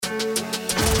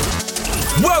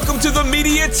Welcome to the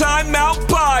Media Timeout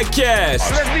Podcast.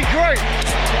 Let's be great.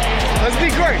 Let's be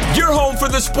great. Your home for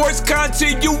the sports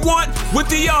content you want with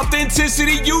the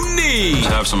authenticity you need. Just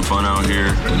have some fun out here,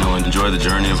 and enjoy the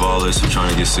journey of all this, of trying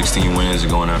to get 16 wins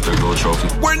and going after a gold trophy.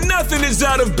 Where nothing is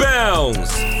out of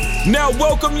bounds. Now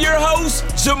welcome your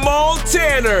host, Jamal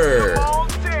Tanner.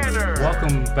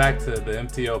 Welcome back to the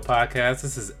MTO Podcast.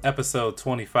 This is episode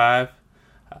 25.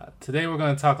 Today we're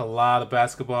going to talk a lot of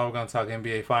basketball. We're going to talk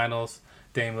NBA Finals.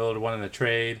 Dame Lillard won in a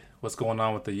trade. What's going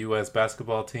on with the U.S.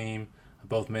 basketball team,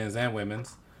 both men's and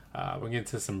women's. We're going to get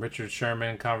into some Richard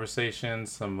Sherman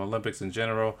conversations, some Olympics in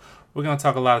general. We're going to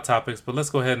talk a lot of topics, but let's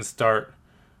go ahead and start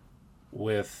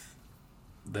with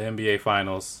the NBA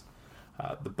Finals.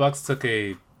 The Bucks took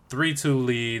a 3-2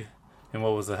 lead in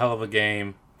what was a hell of a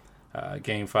game,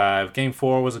 Game 5. Game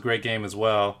 4 was a great game as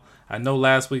well. I know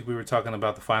last week we were talking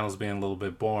about the finals being a little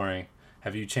bit boring.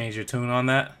 Have you changed your tune on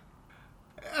that?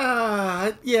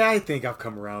 Yeah, I think I've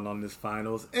come around on this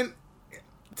finals. And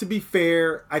to be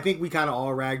fair, I think we kind of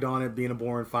all ragged on it being a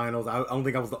boring finals. I don't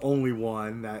think I was the only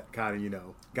one that kind of,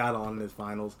 got on this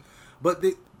finals. But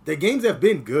the games have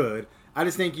been good. I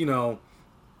just think, I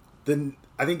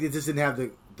think it just didn't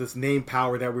have this name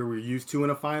power that we were used to in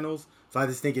the finals. So I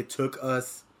just think it took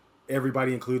us,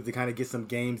 everybody included, to kind of get some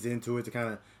games into it, to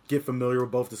kind of get familiar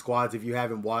with both the squads if you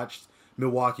haven't watched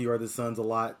Milwaukee or the Suns a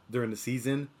lot during the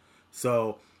season.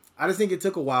 So I just think it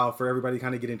took a while for everybody to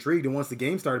kind of get intrigued. And once the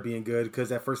game started being good,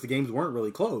 because at first the games weren't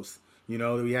really close.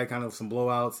 We had kind of some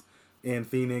blowouts in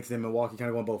Phoenix and Milwaukee kind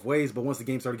of going both ways. But once the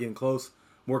game started getting close,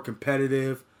 more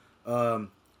competitive, it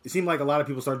seemed like a lot of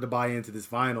people started to buy into this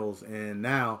finals. And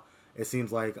now it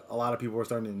seems like a lot of people are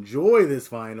starting to enjoy this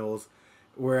finals,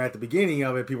 where at the beginning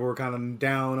of it, people were kind of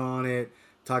down on it,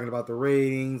 talking about the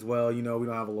ratings. Well, we don't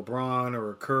have a LeBron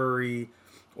or a Curry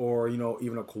or,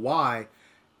 even a Kawhi.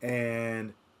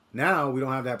 And now we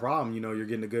don't have that problem. You're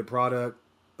getting a good product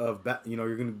of,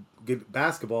 you're going to get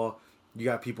basketball. You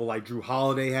got people like Drew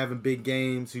Holiday having big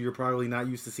games who you're probably not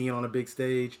used to seeing on a big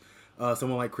stage.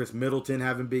 Someone like Chris Middleton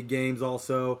having big games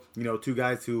also. Two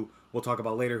guys who we'll talk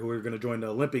about later who are going to join the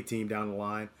Olympic team down the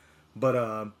line.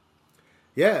 But,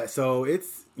 yeah, so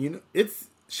it's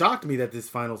shocked me that this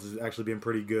finals has actually been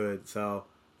pretty good. So,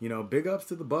 big ups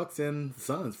to the Bucks and the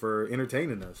Suns for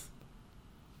entertaining us.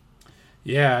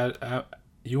 Yeah,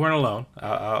 you weren't alone.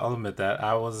 I'll admit that.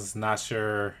 I was not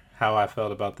sure how I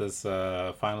felt about this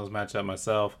finals matchup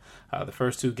myself. The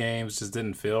first two games just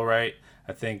didn't feel right.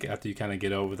 I think after you kind of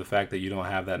get over the fact that you don't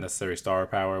have that necessary star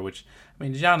power, which,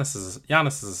 Giannis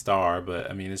is a star, but,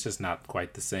 it's just not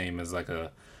quite the same as like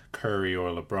a Curry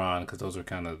or LeBron, because those are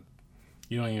kind of,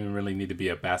 you don't even really need to be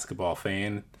a basketball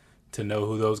fan to know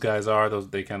who those guys are.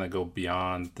 They kind of go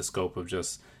beyond the scope of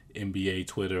just NBA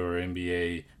Twitter or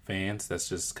NBA fans. That's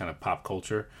just kind of pop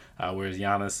culture, whereas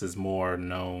Giannis is more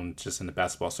known just in the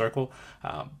basketball circle.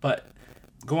 But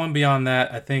going beyond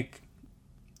that, I think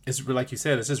it's like you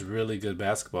said, it's just really good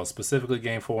basketball. Specifically,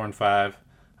 Game 4 and 5,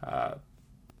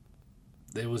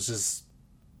 it was just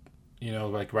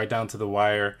like right down to the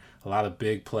wire. A lot of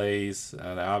big plays.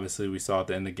 Obviously, we saw at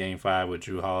the end of Game 5 with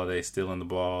Drew Holiday stealing the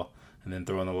ball and then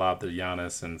throwing the lob to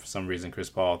Giannis, and for some reason Chris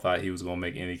Paul thought he was going to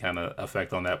make any kind of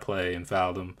effect on that play and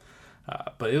fouled him.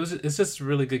 But it's just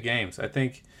really good games. I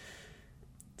think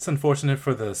it's unfortunate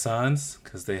for the Suns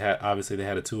because they had a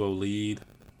 2-0 lead.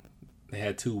 They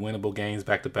had two winnable games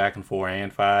back-to-back in 4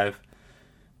 and 5.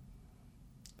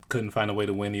 Couldn't find a way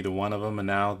to win either one of them, and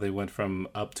now they went from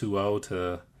up 2-0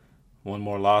 to one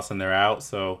more loss and they're out.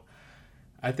 So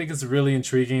I think it's really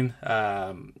intriguing.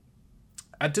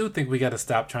 I do think we got to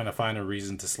stop trying to find a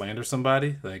reason to slander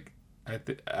somebody. Like,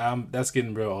 that's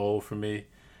getting real old for me.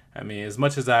 As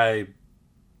much as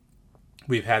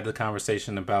we've had the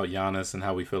conversation about Giannis and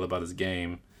how we feel about his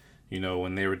game.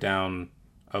 When they were down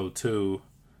 0-2,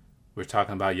 we were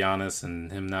talking about Giannis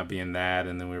and him not being that,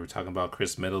 and then we were talking about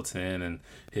Chris Middleton and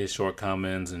his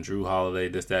shortcomings and Drew Holiday,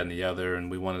 this, that, and the other, and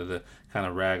we wanted to kind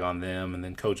of rag on them. And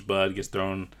then Coach Bud gets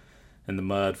thrown in the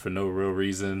mud for no real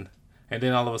reason. And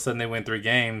then all of a sudden they win 3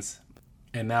 games,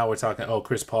 and now we're talking,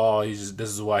 Chris Paul, this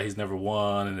is why he's never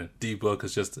won, and D-Book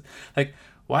is just like,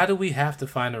 why do we have to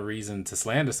find a reason to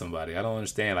slander somebody? I don't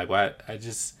understand. Like, why?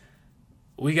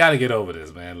 We got to get over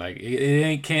this, man. Like,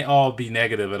 it can't all be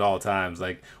negative at all times.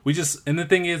 Like, and the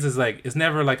thing is like, it's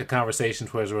never like a conversation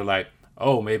where we're like,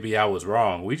 oh, maybe I was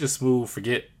wrong. We just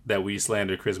forget that we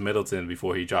slandered Chris Middleton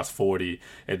before he drops 40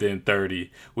 and then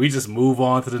 30. We just move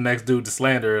on to the next dude to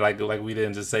slander like we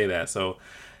didn't just say that. So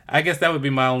I guess that would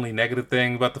be my only negative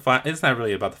thing about the final. It's not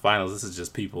really about the finals. This is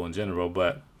just people in general.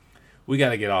 But we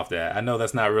got to get off that. I know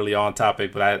that's not really on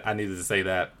topic, but I needed to say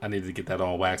that. I needed to get that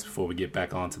on wax before we get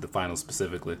back on to the finals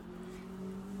specifically.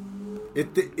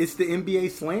 It's the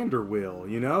NBA slander wheel,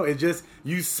 you know? It just,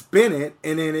 you spin it,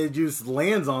 and then it just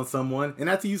lands on someone, and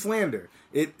that's who you slander.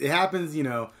 It happens, you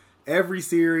know, every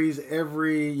series,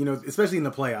 you know, especially in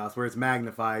the playoffs where it's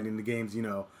magnified in the games, you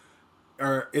know,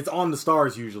 or it's on the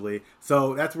stars usually.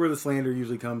 So that's where the slander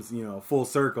usually comes, you know, full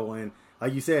circle. And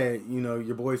like you said, you know,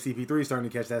 your boy CP3 is starting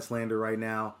to catch that slander right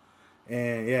now.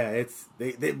 And yeah, it's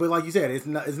but like you said, it's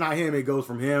not him. It goes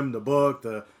from him to Book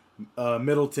to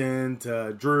Middleton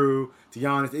to Drew to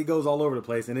Giannis. It goes all over the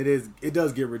place, and it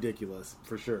does get ridiculous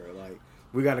for sure. Like,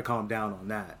 we got to calm down on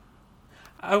that.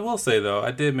 I will say though, I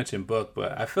did mention Book,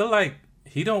 but I feel like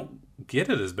he don't get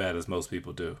it as bad as most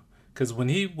people do. Because when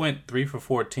he went 3 for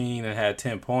 14 and had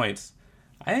 10 points,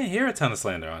 I didn't hear a ton of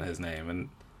slander on his name,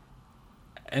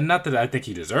 and not that I think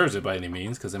he deserves it by any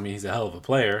means, because I mean he's a hell of a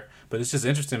player. But it's just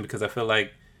interesting because I feel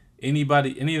like any of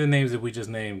the names that we just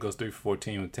named goes 3 for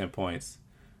 14 with 10 points,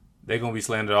 they're gonna be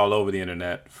slandered all over the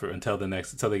internet until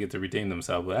they get to redeem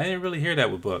themselves. But I didn't really hear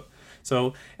that with Book.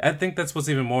 So I think that's what's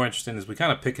even more interesting is we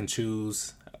kind of pick and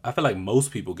choose. I feel like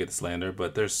most people get slander,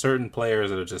 but there's certain players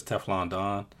that are just Teflon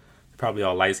Don. Probably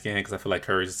all light skinned because I feel like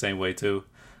Curry's the same way too.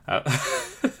 I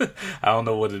don't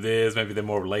know what it is. Maybe they're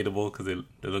more relatable because they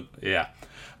look, yeah.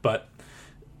 But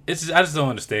I just don't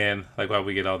understand like why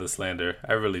we get all this slander.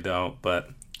 I really don't.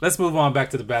 But let's move on back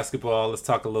to the basketball. Let's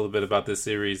talk a little bit about this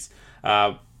series.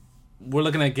 We're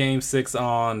looking at Game 6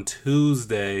 on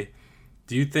Tuesday.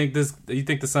 Do you think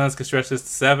the Suns can stretch this to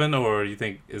 7, or do you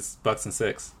think it's Bucks and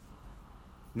 6?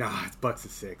 Nah, it's Bucks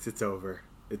and 6. It's over.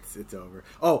 It's over.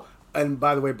 Oh, and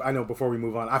by the way, I know before we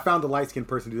move on, I found a light-skinned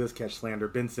person who does catch slander,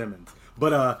 Ben Simmons.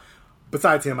 But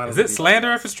besides him, I don't. Is it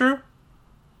slander if it's true?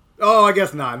 Oh, I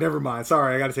guess not. Never mind.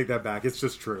 Sorry, I got to take that back. It's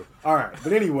just true. All right,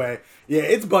 but anyway, yeah,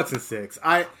 it's Bucks and 6.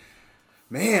 I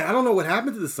don't know what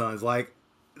happened to the Suns. Like,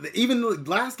 even the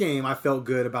last game, I felt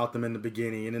good about them in the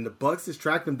beginning, and then the Bucks just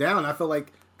tracked them down. I felt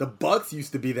like the Bucks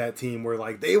used to be that team where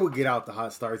like they would get out the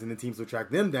hot starts, and the teams would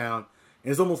track them down. And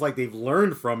it's almost like they've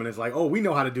learned from it. It's like, oh, we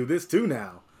know how to do this too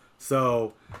now.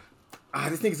 So I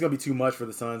just think it's going to be too much for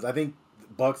the Suns. I think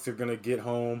the Bucks are going to get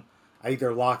home. I think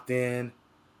they're locked in.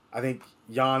 I think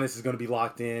Giannis is going to be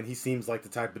locked in. He seems like the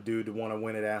type of dude to want to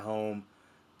win it at home.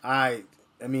 I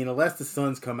mean, unless the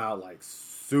Suns come out like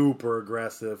super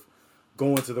aggressive,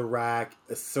 going to the rack,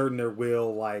 asserting their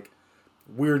will, like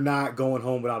we're not going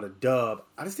home without a dub.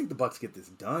 I just think the Bucks get this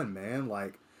done, man.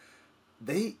 Like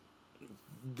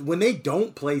when they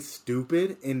don't play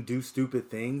stupid and do stupid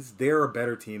things, they're a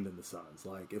better team than the Suns.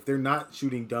 Like, if they're not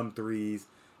shooting dumb threes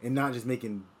and not just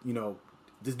making, you know,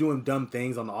 just doing dumb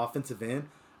things on the offensive end,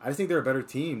 I just think they're a better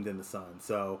team than the Suns.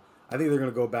 So I think they're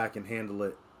going to go back and handle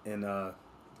it and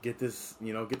get this,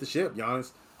 you know, get the ship.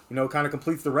 Giannis, you know, kind of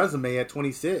completes the resume at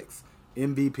 26.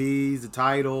 MVPs, the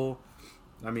title.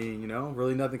 I mean, you know,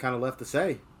 really nothing kind of left to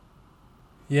say.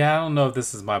 Yeah, I don't know if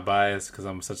this is my bias because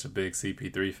I'm such a big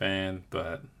CP3 fan,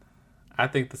 but I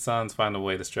think the Suns find a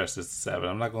way to stretch this to 7.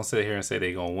 I'm not going to sit here and say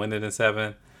they're going to win it in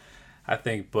 7. I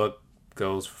think Book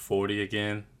goes for 40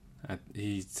 again.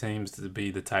 He seems to be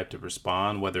the type to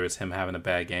respond, whether it's him having a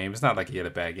bad game. It's not like he had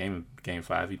a bad game in Game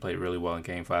 5. He played really well in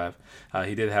Game 5.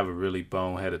 He did have a really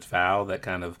boneheaded foul that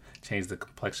kind of changed the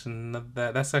complexion of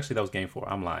that. That was Game 4.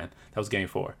 I'm lying. That was Game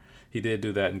 4. He did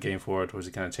do that in Game 4 towards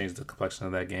he kind of changed the complexion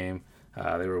of that game.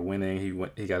 They were winning.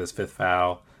 He got his 5th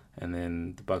foul, and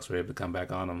then the Bucks were able to come back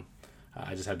on him.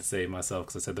 I just had to save myself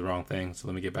because I said the wrong thing. So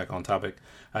let me get back on topic.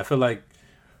 I feel like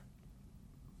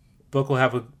Book will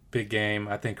have a big game.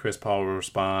 I think Chris Paul will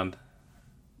respond.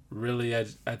 Really,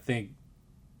 I think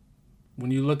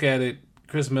when you look at it,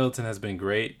 Chris Middleton has been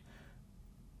great.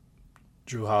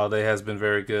 Drew Holiday has been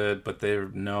very good, but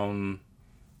they've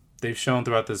shown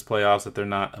throughout this playoffs that they're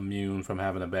not immune from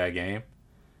having a bad game.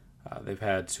 They've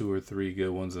had 2 or 3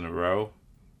 good ones in a row,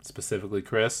 specifically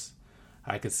Chris.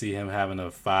 I could see him having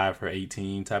a 5 for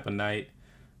 18 type of night,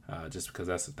 just because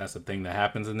that's a thing that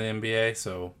happens in the NBA.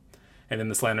 So, and then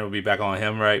the slander will be back on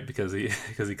him, right? Because he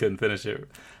couldn't finish it.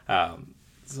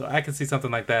 So I could see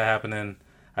something like that happening.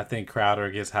 I think Crowder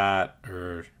gets hot,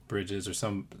 or Bridges, or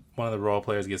one of the role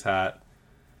players gets hot.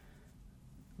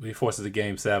 We force it to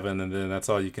Game 7, and then that's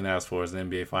all you can ask for is the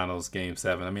NBA Finals Game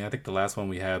 7. I mean, I think the last one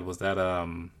we had was that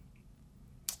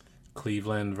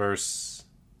Cleveland versus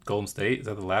Golden State. Is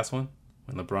that the last one?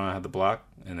 When LeBron had the block,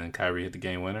 and then Kyrie hit the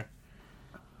game winner?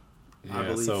 Yeah, I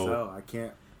believe so. I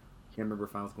can't remember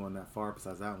if I was going that far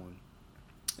besides that one.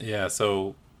 Yeah,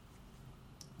 so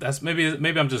that's maybe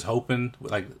I'm just hoping,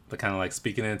 like, the kind of like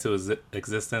speaking into his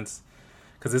existence,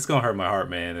 because it's gonna hurt my heart,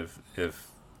 man,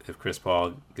 if if Chris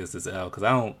Paul gets this L, because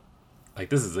I don't like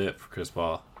this is it for Chris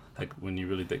Paul. Like when you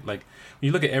really think, like when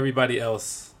you look at everybody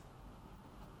else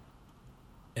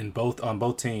on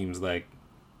both teams, like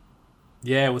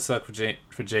yeah, it would suck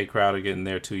for Jay Crowder getting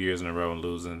there 2 years in a row and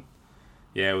losing.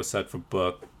 Yeah, it would suck for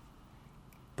Book,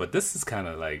 but this is kind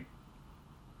of like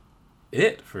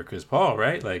it for Chris Paul,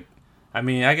 right? Like, I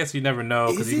mean, I guess you never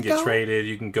know because you can get traded,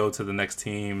 you can go to the next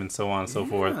team, and so on and so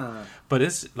forth. But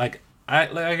it's like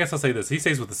I guess I'll say this: he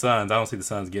stays with the Suns. I don't see the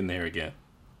Suns getting there again,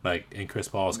 like in Chris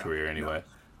Paul's career anyway.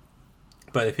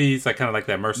 But if he's like kind of like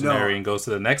that mercenary and goes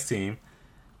to the next team,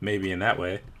 maybe in that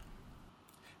way.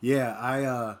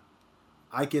 Yeah,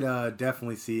 I could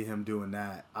definitely see him doing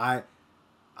that.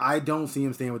 I don't see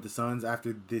him staying with the Suns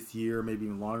after this year, maybe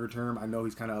even longer term. I know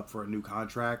he's kind of up for a new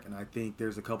contract, and I think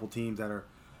there's a couple teams that are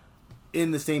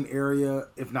in the same area,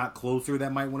 if not closer,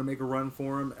 that might want to make a run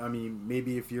for him. I mean,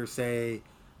 maybe if you're, say,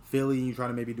 Philly, and you try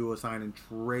to maybe do a sign and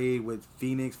trade with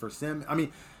Phoenix for Sim. I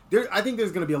mean, I think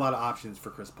there's going to be a lot of options for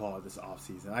Chris Paul this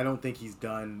offseason. I don't think he's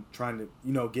done trying to,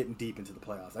 getting deep into the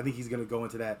playoffs. I think he's going to go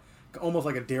into that almost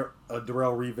like a Darrelle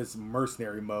Revis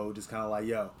mercenary mode, just kind of like,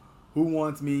 yo, who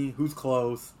wants me? Who's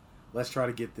close? Let's try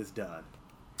to get this done.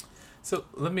 So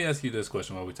let me ask you this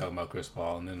question while we talk about Chris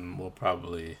Paul, and then we'll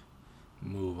probably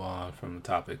move on from the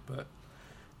topic. But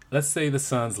let's say the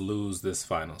Suns lose this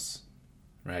finals,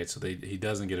 right? So he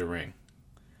doesn't get a ring.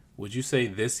 Would you say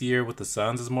this year with the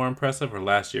Suns is more impressive or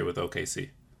last year with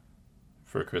OKC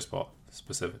for Chris Paul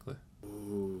specifically?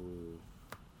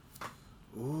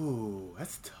 Ooh,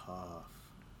 that's tough.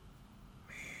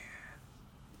 Man.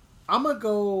 I'm going to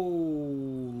go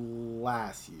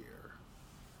last year.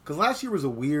 Because last year was a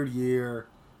weird year.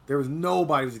 There was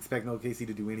nobody was expecting OKC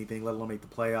to do anything, let alone make the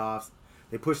playoffs.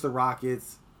 They pushed the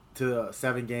Rockets to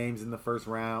 7 games in the first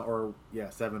round, or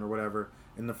 7 or whatever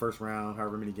in the first round,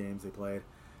 however many games they played.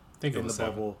 I think it was in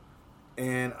the bubble.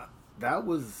 And that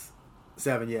was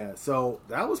 7, yeah. So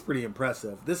that was pretty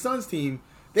impressive. The Suns team,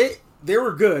 they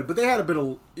were good, but they had a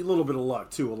little bit of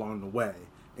luck too along the way,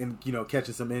 and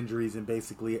catching some injuries in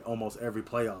basically almost every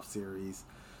playoff series.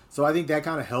 So I think that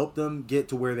kind of helped them get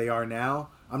to where they are now.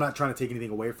 I'm not trying to take anything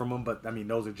away from them, but I mean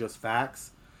those are just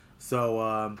facts. So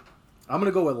I'm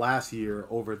gonna go with last year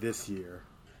over this year.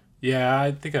 Yeah,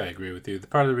 I think I agree with you.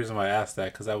 Part of the reason why I asked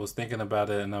that because I was thinking about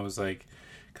it and I was like,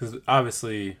 because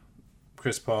obviously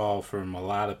Chris Paul, from a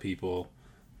lot of people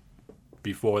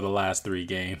before the last 3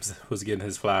 games, was getting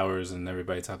his flowers and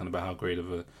everybody talking about how great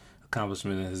of an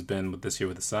accomplishment it has been with this year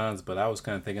with the Suns. But I was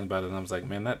kind of thinking about it and I was like,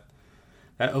 man, that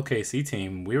OKC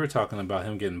team, we were talking about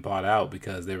him getting bought out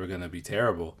because they were going to be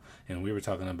terrible. And we were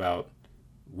talking about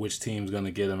which team's going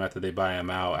to get him after they buy him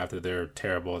out, after they're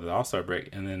terrible at the All-Star break.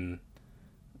 And then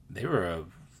they were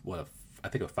I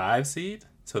think a 5 seed?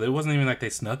 So it wasn't even like they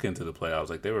snuck into the playoffs.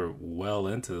 Like they were well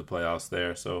into the playoffs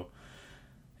there. So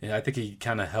yeah, I think he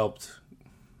kind of helped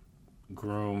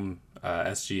groom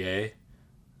SGA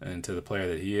into the player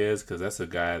that he is, because that's a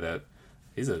guy that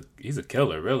he's a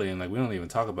killer, really. And like we don't even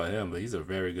talk about him, but he's a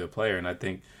very good player. And I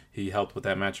think he helped with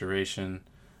that maturation.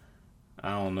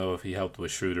 I don't know if he helped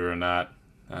with Schroeder or not.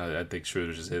 I think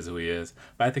Schroeder just is who he is.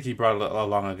 But I think he brought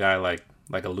along a guy like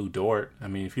a Lou Dort. I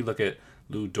mean, if you look at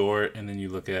Lou Dort and then you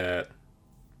look at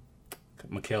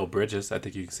Mikal Bridges, I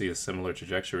think you can see a similar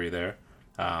trajectory there.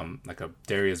 Like a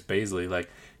Darius Baisley. Like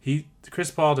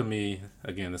Chris Paul to me,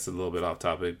 again, this is a little bit off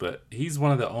topic, but he's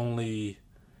one of the only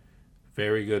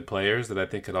very good players that I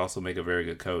think could also make a very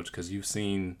good coach, because you've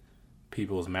seen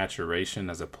people's maturation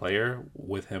as a player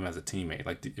with him as a teammate.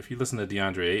 Like if you listen to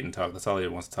DeAndre Ayton talk, that's all he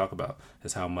wants to talk about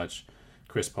is how much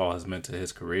Chris Paul has meant to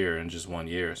his career in just 1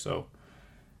 year. So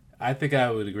I think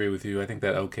I would agree with you. I think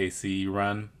that OKC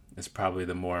run is probably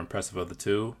the more impressive of the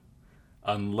two,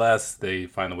 unless they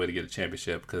find a way to get a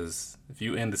championship, because if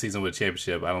you end the season with a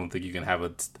championship, I don't think you can have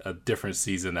a different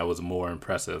season that was more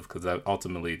impressive, because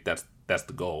ultimately that's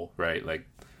the goal, right? Like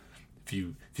if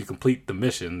you complete the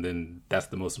mission, then that's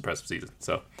the most impressive season.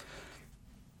 So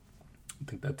I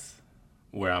think that's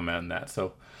where I'm at in that.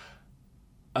 So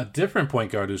a different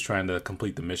point guard who's trying to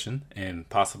complete the mission and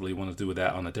possibly want to do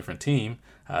that on a different team,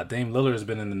 Dame Lillard has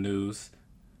been in the news.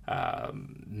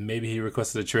 Maybe he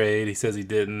requested a trade. He says he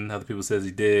didn't. Other people says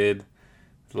he did.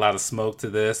 There's a lot of smoke to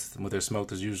this. When there's smoke,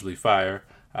 there's usually fire.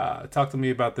 Talk to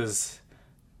me about this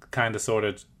kind of sort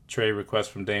of trade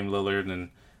request from Dame Lillard,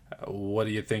 and what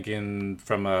are you thinking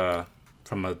from a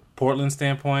Portland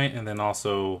standpoint, and then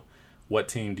also what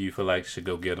team do you feel like should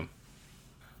go get him?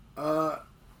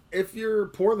 If you're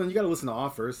Portland, you got to listen to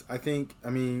offers. I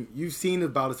mean, you've seen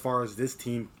about as far as this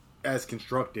team as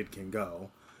constructed can go.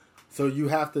 So you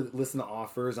have to listen to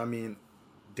offers. I mean,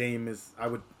 Dame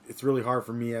it's really hard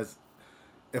for me as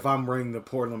if I'm running the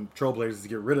Portland Trailblazers to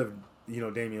get rid of,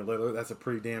 Damian Lillard, that's a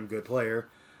pretty damn good player.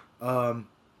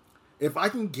 If I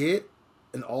can get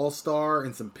an all-star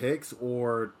and some picks,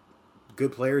 or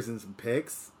good players and some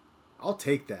picks, I'll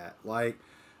take that. Like,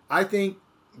 I think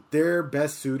their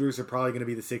best suitors are probably going to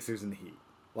be the Sixers and the Heat.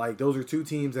 Like, those are two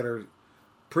teams that are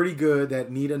pretty good,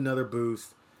 that need another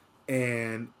boost.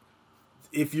 And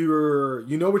if you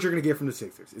know what you're going to get from the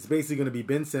Sixers. It's basically going to be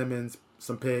Ben Simmons,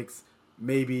 some picks,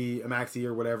 maybe a Maxey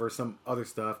or whatever, some other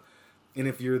stuff. And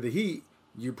if you're the Heat,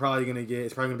 you're probably going to get,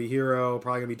 it's probably going to be Hero,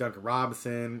 probably going to be Duncan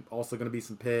Robinson, also going to be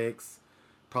some picks,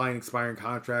 probably an expiring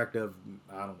contract of,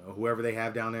 I don't know, whoever they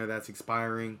have down there that's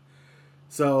expiring.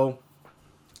 So,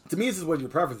 to me, this is what your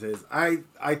preference is. I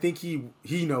think he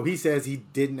says he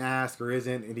didn't ask or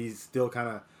isn't, and he's still kind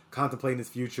of contemplating his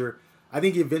future. I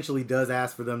think he eventually does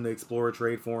ask for them to explore a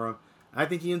trade for him. I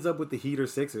think he ends up with the Heat or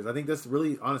Sixers. I think that's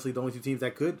really, honestly, the only two teams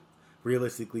that could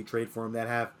realistically trade for him that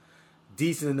have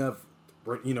decent enough,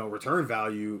 return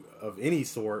value of any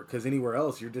sort, because anywhere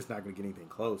else, you're just not going to get anything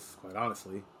close, quite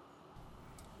honestly.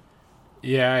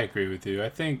 Yeah, I agree with you. I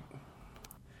think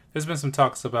there's been some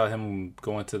talks about him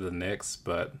going to the Knicks,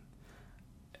 but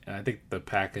I think the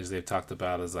package they've talked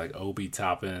about is like Obi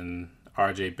Toppin,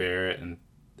 RJ Barrett, and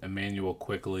Emmanuel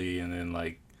Quickly, and then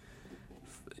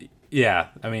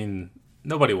I mean,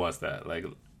 nobody wants that. Like,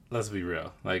 let's be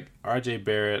real. Like, RJ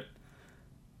Barrett,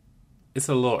 it's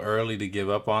a little early to give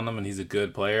up on him, and he's a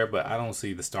good player, but I don't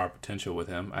see the star potential with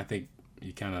him. I think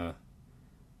he kind of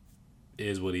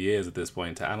is what he is at this point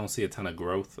in time. I don't see a ton of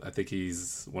growth. I think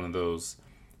he's one of those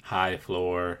high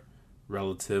floor,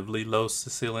 relatively low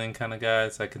ceiling kind of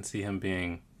guys. I can see him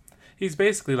being, he's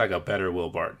basically like a better Will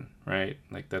Barton, right?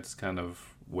 Like, that's kind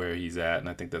of where he's at, and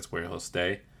I think that's where he'll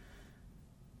stay.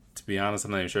 To be honest,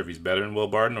 I'm not even sure if he's better than Will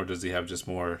Barton, or does he have just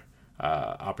more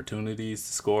opportunities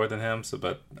to score than him.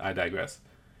 But I digress.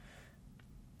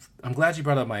 I'm glad you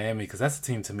brought up Miami, because that's a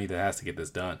team to me that has to get this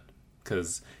done.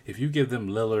 Because if you give them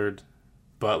Lillard,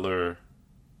 Butler,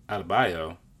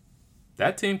 Adebayo,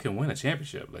 that team can win a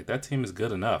championship. Like, that team is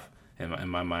good enough in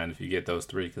my mind if you get those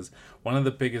three. Because one of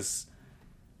the biggest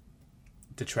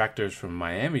detractors from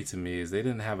Miami to me is they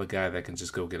didn't have a guy that can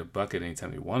just go get a bucket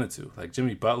anytime he wanted to. Like,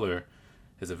 Jimmy Butler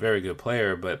is a very good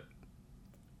player, but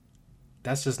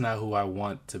that's just not who I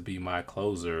want to be my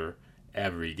closer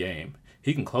every game.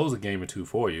 He can close a game or two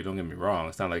for you, don't get me wrong.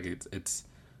 It's not like it's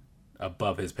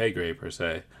above his pay grade per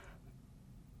se.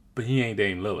 But he ain't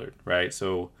Dame Lillard, right?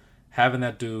 So having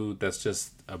that dude that's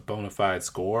just a bona fide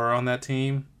scorer on that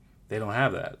team, they don't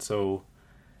have that. So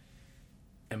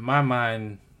in my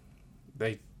mind,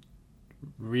 they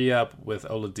re-up with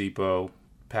Oladipo,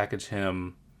 package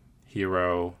him,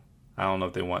 Hero. I don't know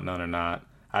if they want none or not.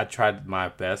 I tried my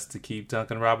best to keep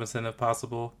Duncan Robinson if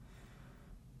possible.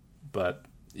 But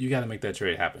you got to make that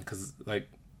trade happen. Because, like,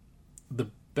 the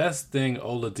best thing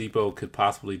Oladipo could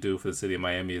possibly do for the city of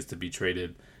Miami is to be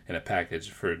traded in a package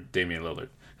for Damian Lillard.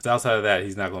 Because outside of that,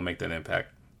 he's not going to make that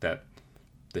impact that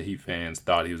the Heat fans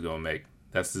thought he was going to make.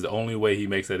 That's the only way he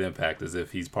makes that impact, is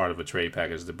if he's part of a trade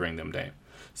package to bring them Dame.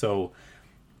 So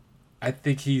I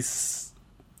think he's,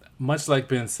 much like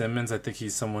Ben Simmons, I think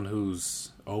he's someone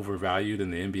who's overvalued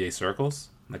in the NBA circles.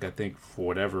 Like, I think for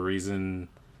whatever reason,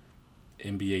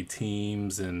 NBA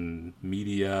teams and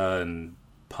media and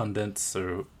pundits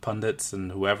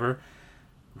and whoever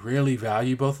really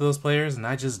value both of those players, and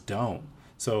I just don't.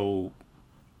 So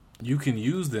you can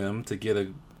use them to get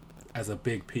as a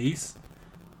big piece,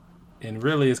 and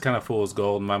really it's kind of fool's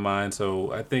gold in my mind.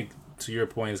 So I think, to your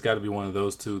point, it's got to be one of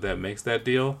those two that makes that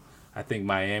deal. I think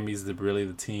Miami's really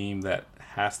the team that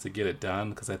has to get it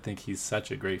done, because I think he's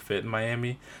such a great fit in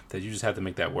Miami that you just have to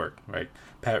make that work, right?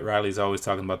 Pat Riley's always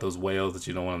talking about those whales that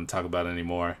you don't want him to talk about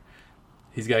anymore.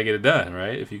 He's got to get it done,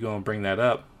 right? If you're going to bring that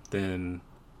up, then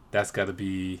that's got to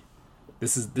be,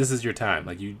 this is your time.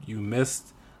 Like, you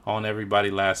missed on everybody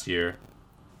last year.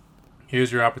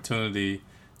 Here's your opportunity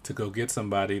to go get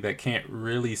somebody that can't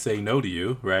really say no to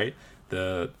you, right?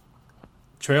 The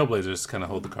Trailblazers kind of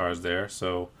hold the cards there,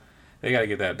 so they got to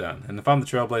get that done. And if I'm the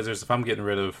Trailblazers, if I'm getting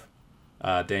rid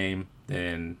of Dame,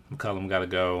 then McCollum got to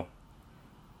go.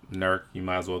 Nurk, you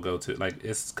might as well go to. Like,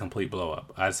 it's complete blow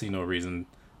up. I see no reason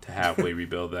to halfway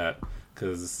rebuild that,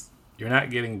 because you're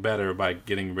not getting better by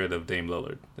getting rid of Dame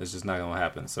Lillard. It's just not going to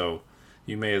happen. So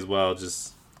you may as well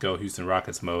just go Houston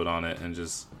Rockets mode on it and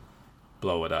just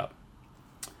blow it up.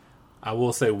 I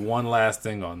will say one last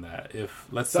thing on that. If,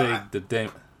 let's say the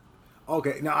Dame...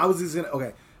 Okay, now I was just going to...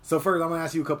 Okay. So first, I'm going to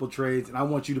ask you a couple of trades, and I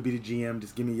want you to be the GM.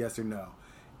 Just give me yes or no.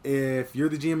 If you're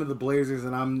the GM of the Blazers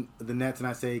and I'm the Nets, and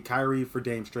I say Kyrie for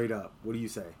Dame straight up, what do you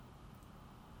say?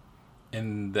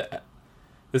 In the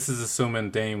This is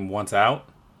assuming Dame wants out.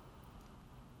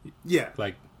 Yeah.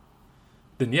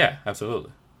 Then yeah,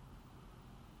 absolutely.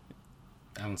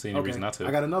 I don't see any reason not to.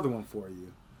 I got another one for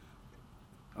you.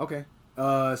 Okay.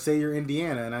 Say you're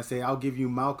Indiana, and I say I'll give you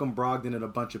Malcolm Brogdon and a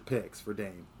bunch of picks for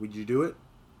Dame. Would you do it?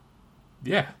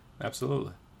 Yeah,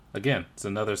 absolutely. Again, it's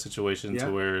another situation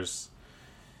to where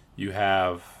you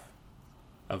have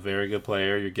a very good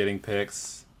player. You're getting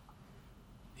picks.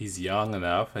 He's young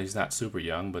enough. He's not super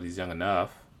young, but he's young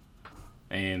enough.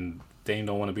 And Dame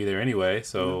don't want to be there anyway,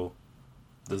 so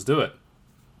let's do it.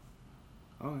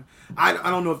 All right. I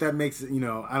don't know if that makes it,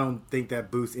 I don't think that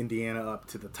boosts Indiana up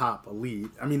to the top elite.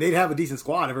 I mean, they'd have a decent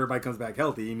squad if everybody comes back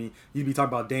healthy. I mean, you'd be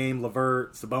talking about Dame,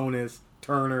 LeVert, Sabonis,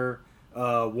 Turner,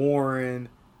 Warren.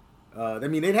 I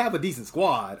mean, they'd have a decent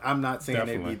squad. I'm not saying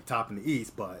they'd be the top in the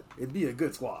East, but it'd be a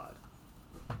good squad.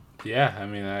 Yeah, I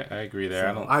mean, I agree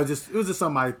there. So it was just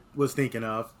something I was thinking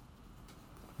of.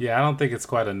 Yeah, I don't think it's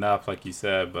quite enough, like you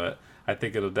said, but I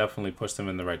think it'll definitely push them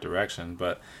in the right direction.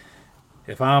 But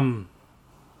if I'm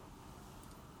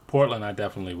Portland, I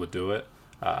definitely would do it.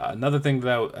 Another thing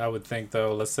that I would think,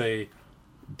 though, let's say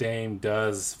Dame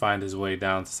does find his way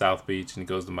down to South Beach and he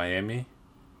goes to Miami.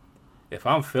 If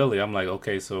I'm Philly, I'm like,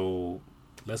 okay, so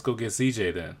let's go get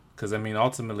CJ then. Because, I mean,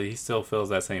 ultimately, he still fills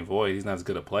that same void. He's not as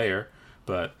good a player,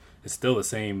 but it's still the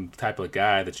same type of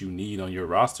guy that you need on your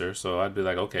roster. So I'd be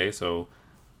like, okay, so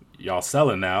y'all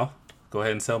selling now. Go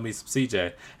ahead and sell me some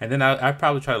CJ. And then I'd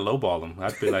probably try to lowball him.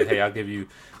 I'd be like, hey, I'll give you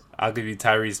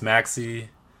Tyrese Maxey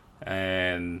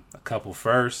and a couple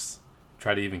firsts.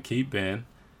 Try to even keep Ben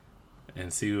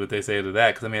and see what they say to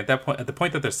that. Because, I mean, at the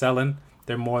point that they're selling,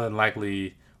 they're more than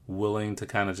likely willing to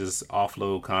kind of just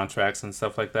offload contracts and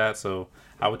stuff like that. So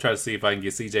I would try to see if I can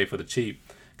get CJ for the cheap.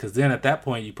 Because then at that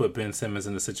point, you put Ben Simmons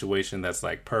in a situation that's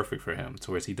like perfect for him,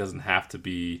 to where he doesn't have to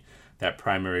be that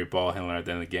primary ball handler at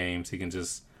the end of the games. He can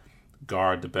just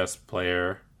guard the best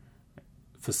player,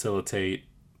 facilitate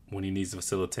when he needs to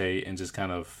facilitate, and just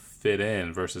kind of fit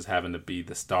in versus having to be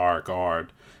the star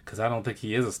guard. Because I don't think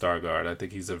he is a star guard. I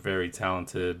think he's a very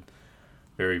talented,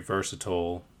 very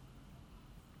versatile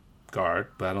guard,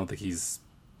 but I don't think he's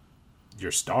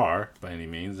your star by any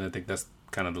means. And I think that's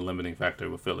kind of the limiting factor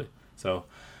with Philly. So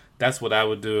that's what I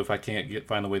would do if I can't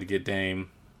find a way to get Dame.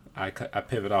 I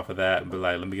pivot off of that and be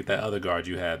like, let me get that other guard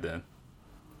you had then.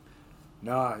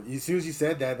 Nah, as soon as you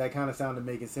said that, that kind of sounded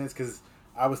making sense, because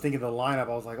I was thinking of the lineup.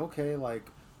 I was like, okay, like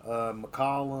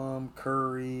McCollum,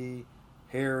 Curry,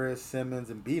 Harris, Simmons,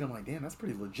 and Embiid. I'm like, damn, that's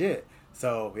pretty legit.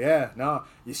 So, yeah, no.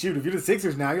 You shoot, if you're the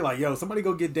Sixers now, you're like, yo, somebody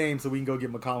go get Dame so we can go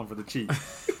get McCollum for the cheap.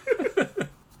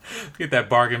 Get that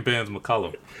bargain bins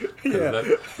McCollum.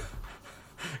 Yeah.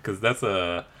 Because that's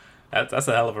a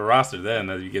hell of a roster then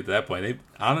as you get to that point. They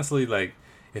honestly, like,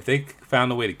 if they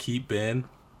found a way to keep Ben,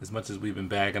 as much as we've been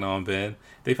bagging on Ben,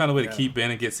 if they found a way to keep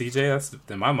Ben and get CJ, that's,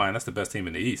 in my mind, that's the best team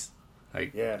in the East.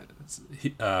 Like,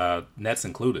 Nets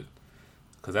included.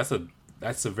 Because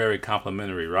that's a very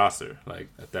complimentary roster, like,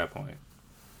 at that point.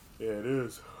 Yeah, it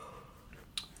is.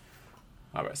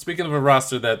 All right, speaking of a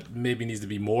roster that maybe needs to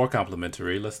be more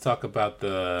complimentary, let's talk about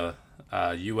the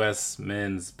U.S.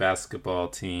 men's basketball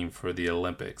team for the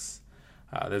Olympics.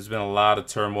 There's been a lot of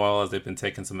turmoil as they've been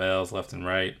taking some L's left and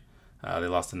right. They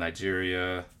lost to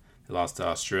Nigeria. They lost to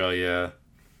Australia.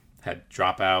 Had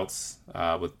dropouts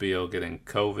with Beal getting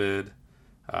COVID.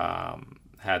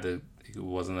 He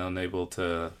wasn't unable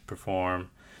to perform.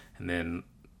 And then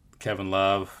Kevin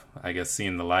Love, I guess,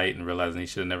 seeing the light and realizing he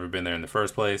should have never been there in the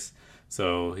first place.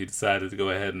 So he decided to go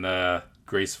ahead and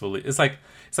gracefully. It's like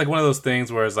one of those things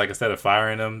where it's like, instead of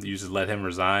firing him, you just let him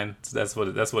resign. So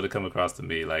that's what it come across to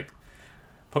me. Like,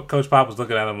 Coach Pop was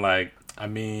looking at him like, I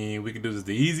mean, we can do this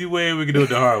the easy way, we can do it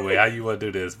the hard way. How you want to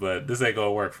do this? But this ain't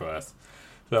gonna work for us.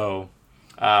 So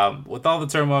with all the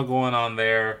turmoil going on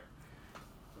there,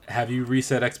 have you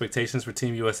reset expectations for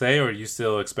Team USA, or are you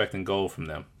still expecting gold from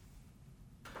them?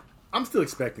 I'm still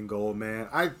expecting gold, man.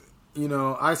 I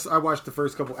watched the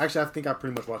first couple. Actually, I think I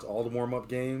pretty much watched all the warm-up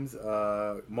games.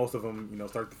 Most of them,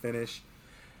 start to finish.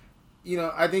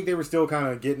 I think they were still kind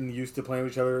of getting used to playing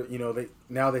with each other.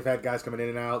 Now they've had guys coming in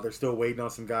and out. They're still waiting on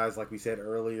some guys, like we said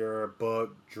earlier,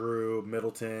 Book, Drew,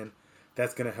 Middleton.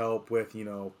 That's going to help with,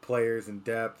 players and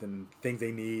depth and things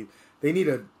they need. They need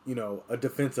a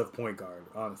defensive point guard,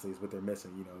 honestly, is what they're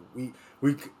missing.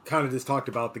 We kind of just talked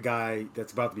about the guy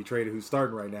that's about to be traded who's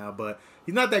starting right now, but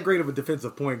he's not that great of a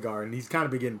defensive point guard, and he's kind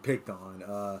of been getting picked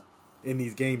on in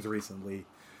these games recently.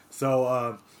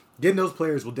 So getting those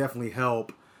players will definitely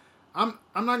help. I'm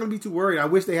not going to be too worried. I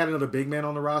wish they had another big man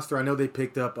on the roster. I know they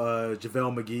picked up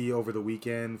JaVale McGee over the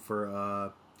weekend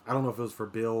for I don't know if it was for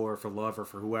Bill or for Love or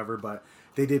for whoever, but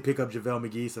they did pick up JaVale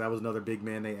McGee, so that was another big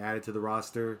man they added to the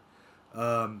roster.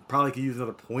 Probably could use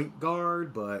another point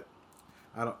guard, but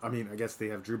I guess they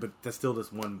have Drew, but that's still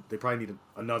just one. They probably need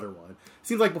another one.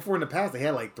 Seems like before in the past they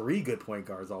had like 3 good point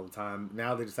guards all the time.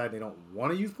 Now they decide they don't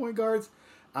want to use point guards.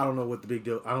 I don't know what the big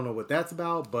deal. I don't know what that's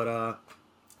about, but I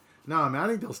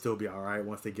think they'll still be all right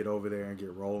once they get over there and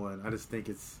get rolling. I just think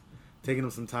it's taking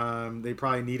them some time. They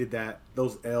probably needed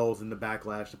those L's in the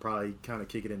backlash to probably kind of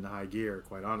kick it into high gear,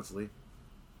 quite honestly.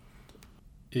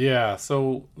 Yeah,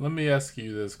 so let me ask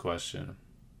you this question.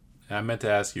 I meant to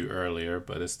ask you earlier,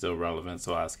 but it's still relevant,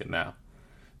 so I'll ask it now.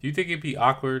 Do you think it'd be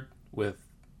awkward with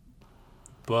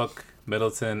Book,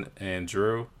 Middleton, and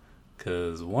Drew?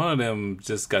 Because one of them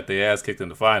just got their ass kicked in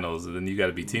the finals, and then you got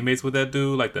to be teammates with that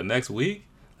dude like the next week?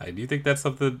 Like, do you think that's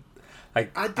something...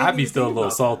 Like, I'd be still a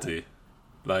little salty.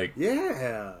 Like,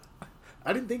 yeah.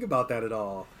 I didn't think about that at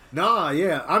all. Nah,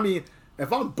 yeah. I mean,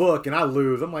 if I'm Book and I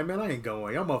lose, I'm like, man, I ain't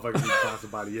going. Y'all motherfuckers need to find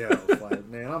somebody else. Like,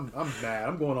 man, I'm mad.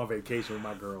 I'm going on vacation with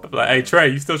my girl. Like, hey, Trey,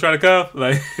 you still trying to come?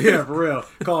 Like, yeah, for real.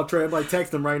 Call Trey. I'm like,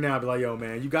 text him right now. Be like, yo,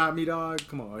 man, you got me, dog?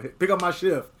 Come on. Pick up my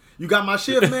shift. You got my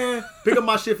shift, man? Pick up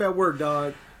my shift at work,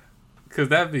 dog. Because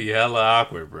that'd be hella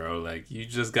awkward, bro. Like, you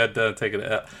just got done taking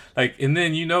it. Like, and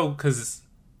then, because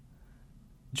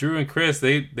Drew and Chris,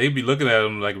 they be looking at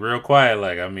him, like, real quiet.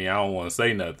 Like, I mean, I don't want to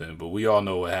say nothing, but we all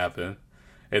know what happened.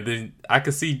 And then I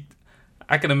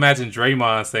can imagine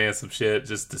Draymond saying some shit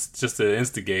just to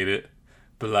instigate it.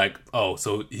 But like, oh,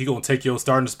 so he gonna take your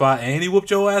starting spot and he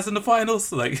whooped your ass in the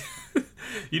finals? Like,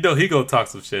 he gonna talk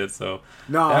some shit. So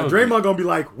nah, Draymond gonna be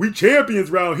like, we champions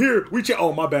around here.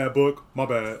 Oh, my bad, Book. My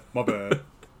bad.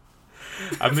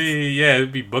 I mean, yeah,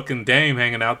 it'd be Book and Dame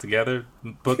hanging out together.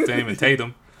 Book, Dame, and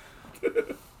Tatum.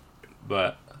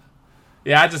 But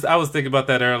yeah, I was thinking about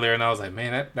that earlier, and I was like,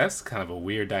 man, that's kind of a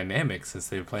weird dynamic since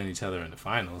they were playing each other in the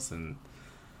finals, and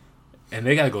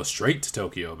they gotta go straight to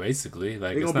Tokyo, basically.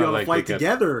 Like, they're gonna be on a flight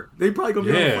together. They probably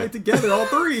gonna be on a flight together, all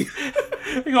 3.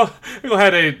 they gonna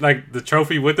have the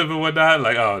trophy with them and whatnot.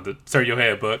 Like, oh, turn your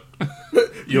head, Buck.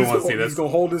 You don't want to see this. He's gonna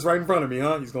hold this right in front of me,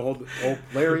 huh? He's gonna hold. Oh,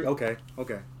 Larry. Okay.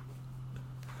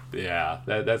 Yeah,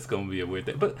 that's gonna be a weird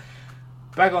thing. But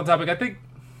back on topic,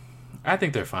 I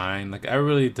think they're fine. Like, I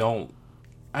really don't.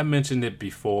 I mentioned it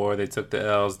before. They took the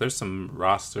L's. There's some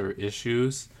roster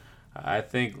issues. I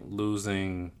think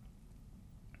losing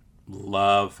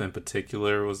Love in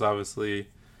particular was obviously,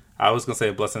 I was going to say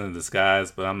a blessing in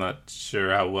disguise, but I'm not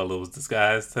sure how well it was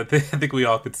disguised. I think we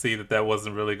all could see that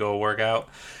wasn't really going to work out.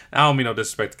 I don't mean no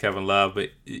disrespect to Kevin Love, but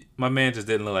my man just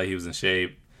didn't look like he was in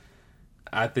shape.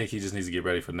 I think he just needs to get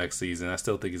ready for next season. I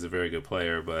still think he's a very good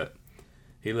player, but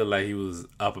he looked like he was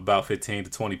up about 15 to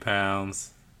 20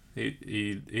 pounds.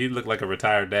 He looked like a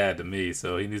retired dad to me,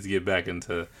 so he needs to get back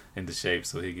into shape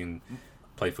so he can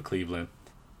play for Cleveland.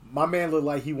 My man looked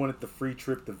like he wanted the free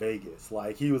trip to Vegas.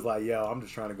 Like, he was like, yo, I'm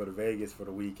just trying to go to Vegas for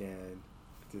the weekend.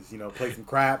 Just, play some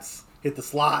craps, hit the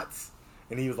slots.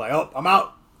 And he was like, oh, I'm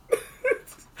out.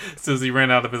 As soon as he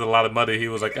ran out of his allotted money, he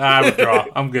was like, I withdraw.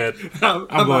 I'm good. I'm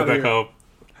going back home.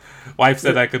 Wife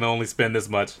said I can only spend this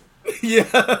much. Yeah,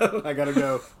 I gotta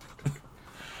go.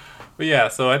 But yeah,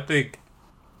 so I don't think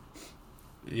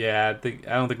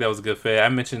that was a good fit. I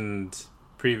mentioned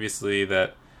previously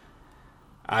that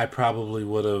I probably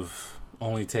would have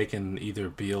only taken either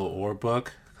Beal or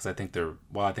Book because I think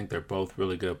they're both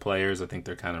really good players. I think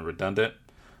they're kind of redundant.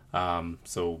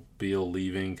 So Beal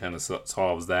leaving kind of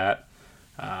solves that.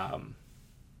 I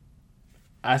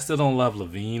still don't love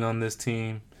Levine on this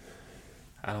team.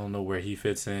 I don't know where he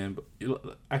fits in.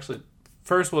 But actually,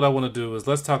 first what I want to do is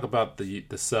let's talk about the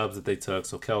subs that they took.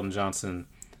 So Keldon Johnson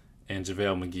and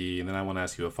JaVale McGee, and then I want to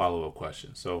ask you a follow-up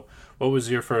question. So what was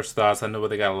your first thoughts? I know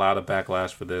they got a lot of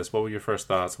backlash for this. What were your first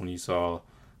thoughts when you saw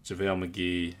JaVale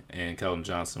McGee and Keldon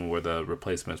Johnson were the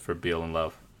replacements for Beal and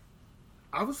Love?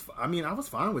 I was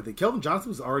fine with it. Keldon Johnson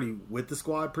was already with the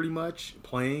squad pretty much,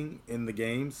 playing in the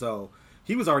game, so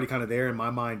he was already kind of there in my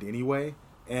mind anyway.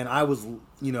 And I was,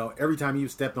 every time he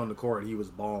stepped on the court, he was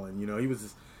balling.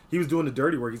 He was doing the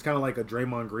dirty work. He's kind of like a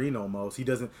Draymond Green almost. He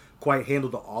doesn't quite handle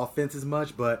the offense as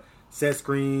much, but set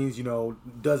screens,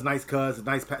 does nice cuts,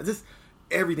 nice pass. Just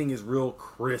everything is real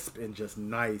crisp and just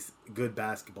nice, good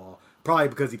basketball. Probably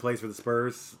because he plays for the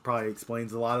Spurs. Probably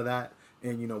explains a lot of that.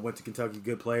 And, went to Kentucky,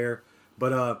 good player.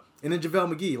 But, and then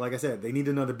JaVale McGee, like I said, they need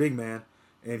another big man.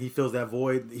 And he fills that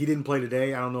void. He didn't play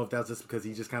today. I don't know if that's just because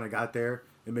he just kind of got there.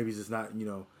 And maybe he's just not,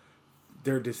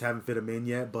 they're just haven't fit him in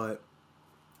yet. But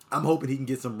I'm hoping he can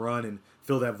get some run and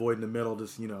fill that void in the middle,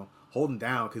 just, hold him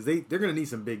down. Because they're going to need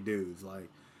some big dudes. Like,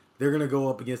 they're going to go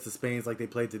up against the Spains like they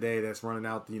played today that's running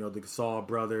out, the Gasol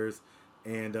brothers.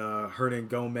 and Hernan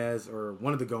Gomez, or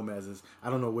one of the Gomez's. I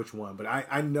don't know which one, but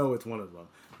I know it's one of them.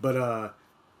 But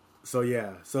so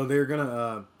they're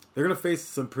gonna face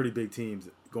some pretty big teams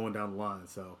going down the line.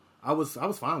 So I was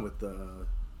fine with the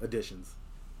additions.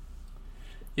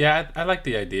 Yeah, I like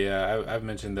the idea. I've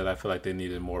mentioned that I feel like they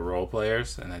needed more role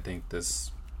players, and I think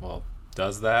this,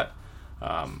 does that.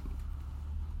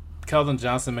 Keldon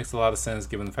Johnson makes a lot of sense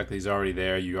given the fact that he's already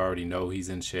there. You already know he's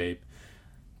in shape.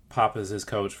 Pop is his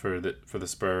coach for the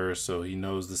Spurs, so he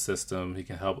knows the system. He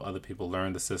can help other people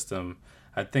learn the system.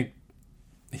 I think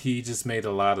he just made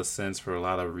a lot of sense for a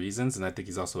lot of reasons, and I think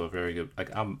he's also a very good.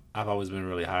 I've always been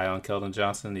really high on Keldon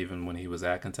Johnson, even when he was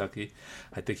at Kentucky.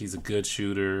 I think he's a good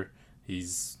shooter.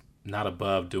 He's not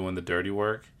above doing the dirty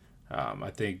work. I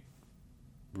think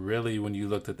really when you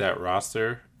looked at that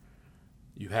roster,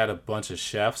 you had a bunch of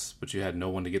chefs, but you had no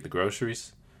one to get the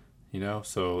groceries.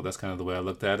 So that's kind of the way I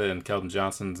looked at it. And Keldon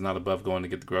Johnson's not above going to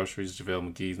get the groceries.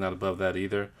 JaVale McGee's not above that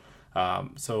either.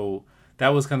 So that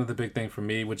was kind of the big thing for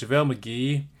me. With JaVale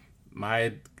McGee,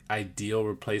 my ideal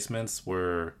replacements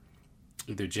were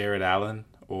either Jared Allen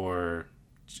or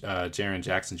Jaren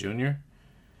Jackson Jr.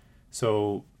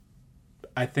 So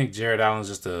I think Jared Allen's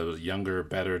just a younger,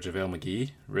 better JaVale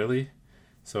McGee, really.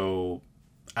 So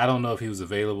I don't know if he was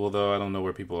available, though. I don't know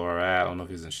where people are at. I don't know if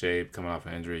he's in shape, coming off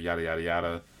an injury, yada, yada,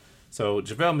 yada. So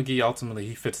JaVale McGee, ultimately,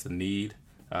 he fits the need.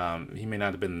 He may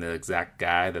not have been the exact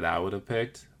guy that I would have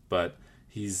picked, but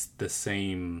he's the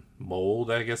same mold,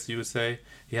 I guess you would say.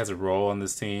 He has a role on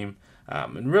this team.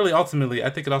 And really, ultimately, I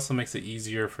think it also makes it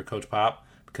easier for Coach Pop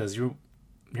because you're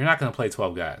not going to play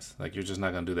 12 guys. Like, you're just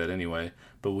not going to do that anyway.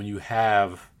 But when you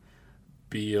have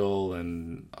Beal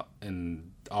and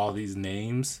all these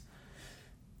names,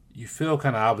 you feel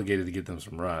kind of obligated to get them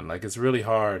some run. Like, it's really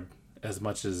hard, as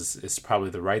much as it's probably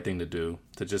the right thing to do,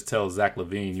 to just tell Zach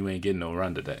LaVine you ain't getting no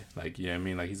run today. Like, you know what I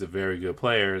mean? Like, he's a very good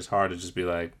player. It's hard to just be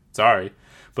like, sorry.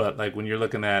 But, like, when you're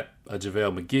looking at a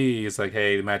JaVale McGee, it's like,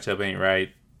 hey, the matchup ain't right.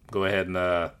 Go ahead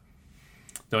and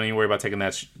don't even worry about taking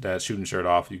that shooting shirt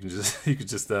off. You can just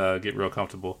get real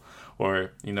comfortable.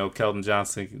 Or, Keldon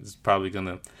Johnson is probably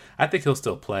gonna. I think he'll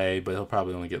still play, but he'll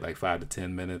probably only get like 5 to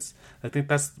 10 minutes. I think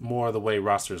that's more the way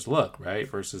rosters look, right?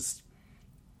 Versus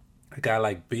a guy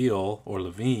like Beal or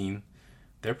LaVine,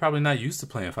 they're probably not used to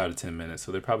playing 5 to 10 minutes,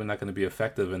 so they're probably not going to be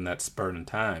effective in that spurt in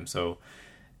time. So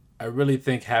I really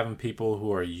think having people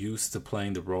who are used to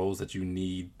playing the roles that you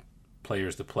need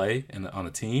players to play on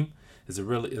a team is a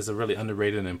really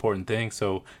underrated and important thing.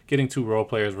 So getting 2 role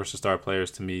players versus star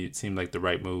players, to me, it seemed like the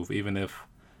right move, even if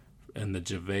in the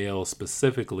JaVale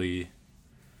specifically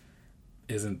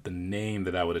isn't the name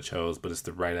that I would have chose, but it's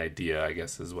the right idea, I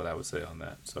guess, is what I would say on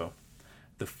that. So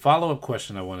the follow-up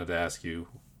question I wanted to ask you,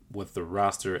 with the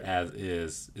roster as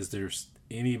is there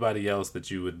anybody else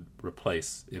that you would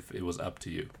replace if it was up to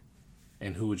you?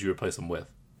 And who would you replace them with?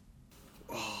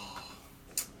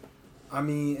 I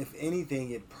mean, if anything,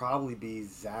 it'd probably be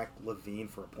Zach LaVine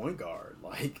for a point guard.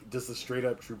 Like, just a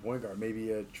straight-up true point guard.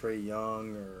 Maybe a Trae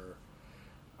Young or...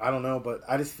 I don't know, but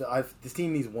I just feel... this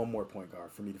team needs one more point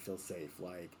guard for me to feel safe.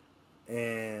 Like,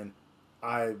 and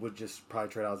I would just probably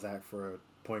trade out Zach for a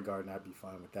point guard, and I'd be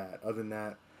fine with that. Other than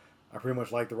that, I pretty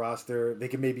much like the roster. They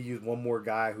could maybe use one more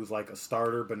guy who's like a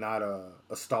starter, but not a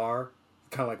star.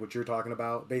 Kind of like what you're talking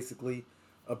about, basically.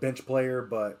 A bench player,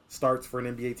 but starts for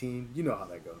an NBA team. You know how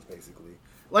that goes, basically.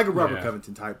 Like a Robert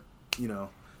Covington type,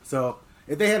 So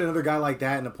if they had another guy like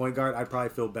that in a point guard, I'd probably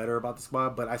feel better about the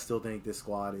squad. But I still think this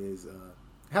squad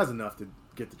has enough to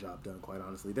get the job done, quite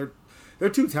honestly. They're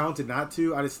too talented not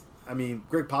to. I mean,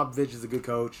 Greg Popovich is a good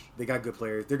coach. They got good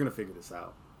players. They're going to figure this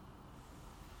out.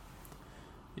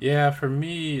 Yeah, for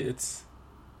me, it's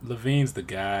LaVine's the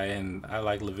guy, and I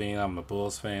like LaVine. I'm a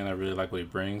Bulls fan. I really like what he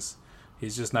brings.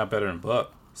 He's just not better than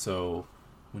Book. So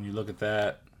when you look at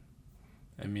that,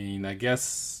 I mean, I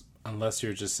guess unless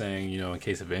you're just saying, in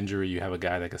case of injury, you have a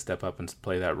guy that can step up and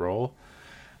play that role,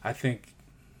 I think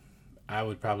I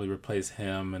would probably replace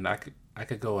him, and I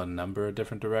could go a number of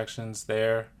different directions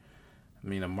there. I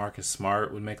mean, a Marcus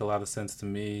Smart would make a lot of sense to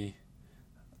me.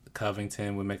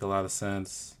 Covington would make a lot of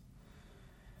sense.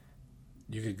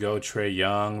 You could go Trae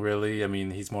Young, really. I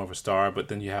mean, he's more of a star, but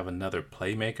then you have another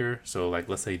playmaker. So, like,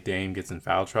 let's say Dame gets in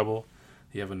foul trouble.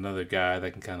 You have another guy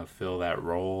that can kind of fill that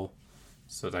role.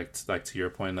 So, like to your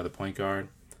point, another point guard.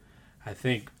 I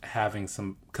think having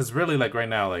some... Because really, like, right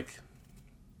now, like,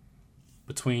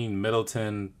 between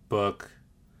Middleton, Book,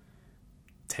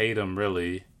 Tatum,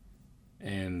 really,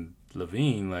 and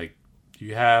LaVine, like,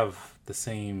 you have the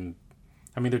same...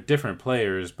 I mean, they're different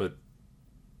players, but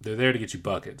they're there to get you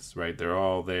buckets, right? They're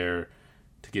all there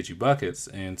to get you buckets.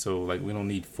 And so, like, we don't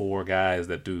need 4 guys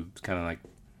that do kind of like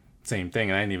same thing.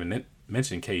 And I didn't even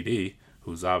mention KD,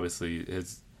 who's obviously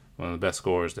is one of the best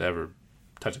scorers to ever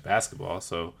touch a basketball.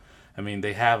 So, I mean,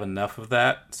 they have enough of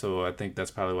that. So I think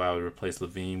that's probably why I would replace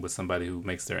LaVine with somebody who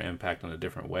makes their impact in a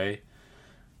different way.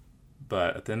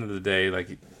 But at the end of the day,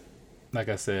 like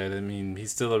I said, I mean,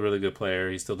 he's still a really good player.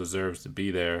 He still deserves to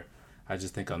be there. I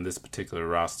just think on this particular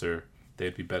roster,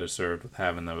 they'd be better served with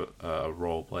having a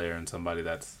role player and somebody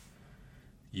that's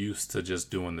used to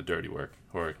just doing the dirty work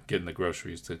or getting the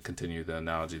groceries, to continue the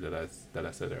analogy that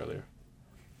I said earlier.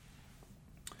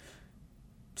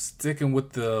 Sticking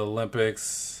with the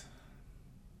Olympics,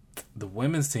 the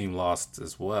women's team lost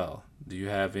as well. Do you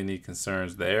have any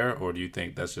concerns there, or do you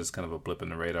think that's just kind of a blip in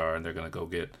the radar and they're going to go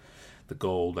get the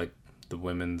gold like the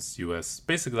women's U.S.,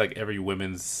 basically like every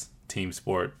women's team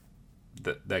sport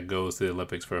that goes to the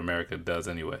Olympics for America does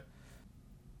anyway?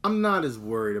 I'm not as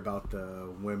worried about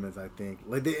the women's, I think.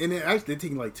 They're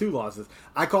taking like 2 losses.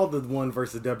 I called the one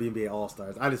versus WNBA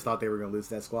All-Stars. I just thought they were going to lose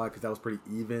that squad because that was pretty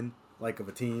even, like, of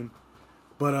a team.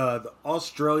 But the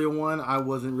Australia one, I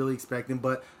wasn't really expecting.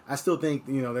 But I still think,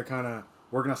 they're kind of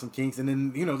working out some kinks. And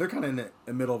then, they're kind of in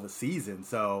the middle of a season.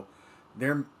 So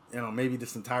they're, maybe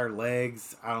just some tired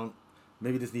legs.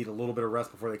 Maybe just need a little bit of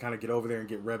rest before they kind of get over there and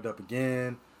get revved up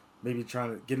again. Maybe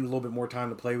trying to get a little bit more time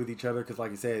to play with each other. Because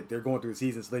like I said, they're going through a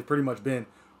season. So they've pretty much been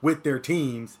with their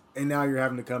teams. And now you're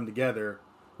having to come together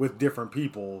with different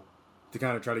people to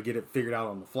kind of try to get it figured out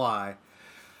on the fly.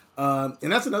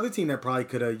 And that's another team that probably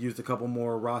could have used a couple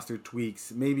more roster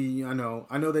tweaks. Maybe, I know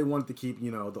they wanted to keep,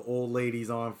 the old ladies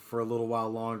on for a little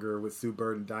while longer with Sue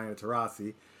Bird and Diana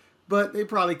Taurasi. But they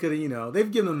probably could have,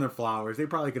 they've given them their flowers. They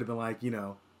probably could have been like,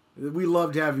 we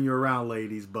loved having you around,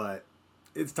 ladies, but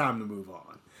it's time to move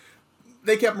on.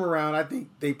 They kept them around. I think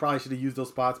they probably should have used those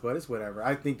spots, but it's whatever.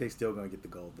 I think they're still going to get the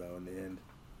gold, though, in the end.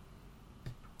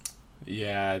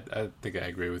 Yeah, I think I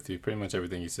agree with you. Pretty much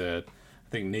everything you said. I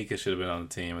think Nika should have been on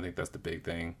the team. I think that's the big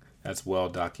thing. That's well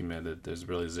documented. There's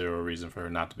really zero reason for her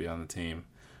not to be on the team.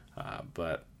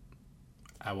 But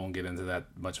I won't get into that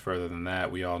much further than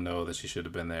that. We all know that she should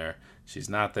have been there. She's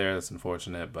not there. That's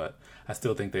unfortunate, but I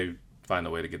still think they find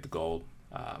a way to get the gold.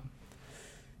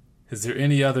 Is there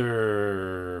any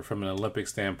other, from an Olympic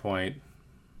standpoint,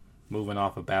 moving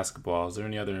off of basketball, is there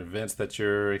any other events that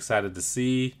you're excited to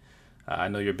see? I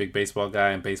know you're a big baseball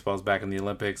guy, and baseball's back in the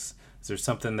Olympics. Is there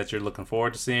something that you're looking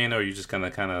forward to seeing, or are you just going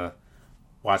to kind of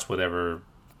watch whatever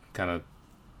kind of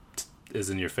is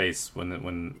in your face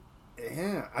when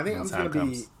Yeah, I think I'm just going to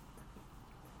be...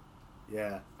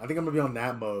 Yeah, I think I'm going to be on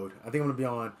that mode. I think I'm going to be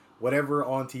on whatever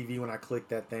on TV when I click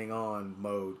that thing on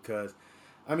mode, because...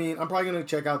 I'm probably going to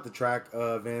check out the track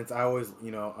events. I always,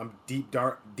 I'm deep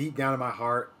down in my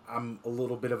heart, I'm a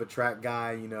little bit of a track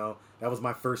guy, That was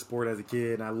my first sport as a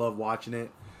kid, and I love watching it.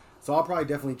 So I'll probably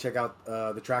definitely check out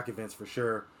the track events for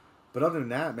sure. But other than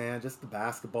that, man, just the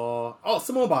basketball. Oh,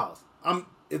 Simone Biles.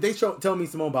 If they tell me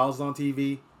Simone Biles is on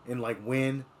TV and,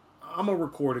 win, I'm going to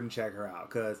record it and check her out,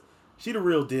 because she's the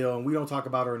real deal, and we don't talk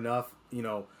about her enough,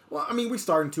 Well, we're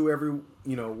starting to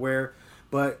where,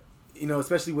 but...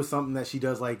 especially with something that she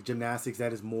does like gymnastics,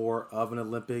 that is more of an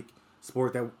Olympic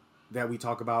sport that we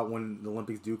talk about when the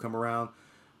Olympics do come around.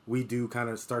 We do kind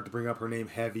of start to bring up her name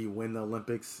heavy when the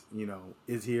Olympics,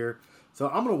 is here. So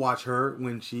I'm going to watch her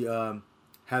when she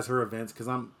has her events, because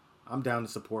I'm down to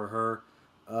support her.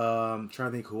 Trying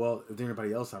to think if there's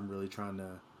anybody else I'm really trying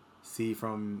to see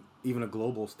from even a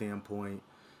global standpoint.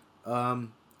 The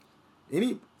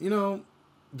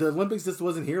Olympics just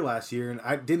wasn't here last year, and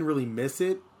I didn't really miss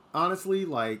it. Honestly,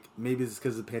 maybe it's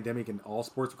because of the pandemic and all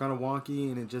sports were kind of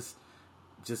wonky, and it just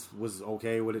was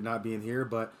okay with it not being here.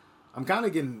 But I'm kind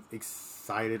of getting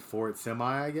excited for it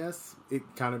I guess. It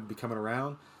kind of be coming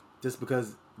around, just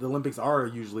because the Olympics are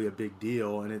usually a big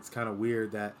deal, and it's kind of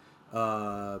weird that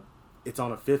it's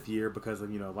on a 5th year because of,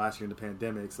 last year in the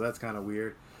pandemic. So that's kind of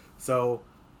weird. So,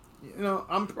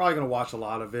 I'm probably going to watch a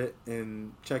lot of it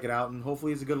and check it out, and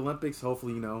hopefully it's a good Olympics.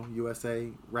 Hopefully, USA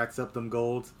racks up them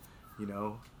golds.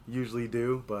 Usually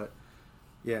do, but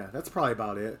yeah, that's probably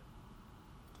about it.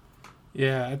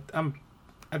 Yeah,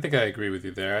 I think I agree with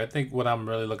you there. I think what I'm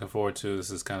really looking forward to,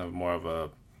 this is kind of more of a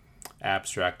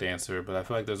abstract answer, but I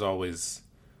feel like there's always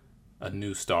a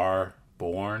new star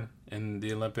born in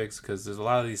the Olympics, because there's a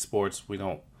lot of these sports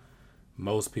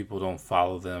most people don't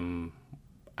follow them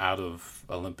out of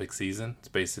Olympic season. It's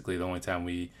basically the only time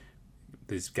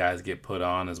these guys get put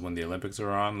on is when the Olympics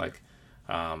are on, like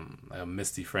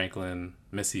Missy Franklin,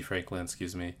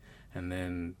 and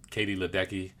then Katie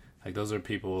Ledecky. Those are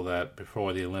people that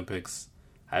before the Olympics,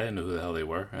 I didn't know who the hell they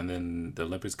were. And then the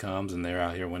Olympics comes and they're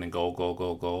out here winning gold.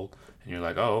 And you're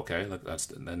like, oh, okay. Look,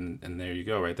 and there you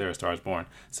go right there. A Star is Born.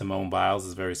 Simone Biles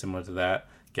is very similar to that.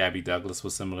 Gabby Douglas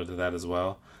was similar to that as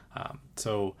well.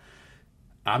 So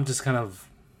I'm just kind of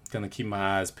going to keep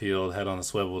my eyes peeled, head on a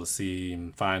swivel to see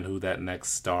and find who that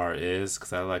next star is,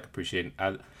 because I like appreciating.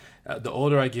 The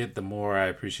older I get, the more I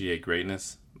appreciate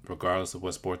greatness, regardless of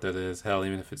what sport that is. Hell,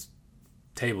 even if it's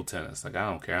table tennis, like I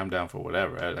don't care. I'm down for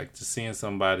whatever. Like just seeing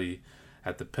somebody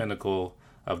at the pinnacle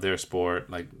of their sport,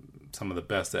 like some of the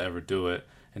best to ever do it,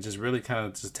 and just really kind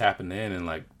of just tapping in and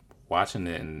like watching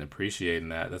it and appreciating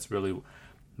that. That's really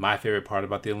my favorite part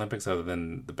about the Olympics, other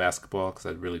than the basketball, because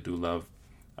I really do love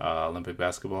Olympic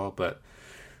basketball. But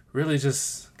really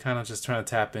just kind of just trying to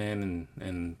tap in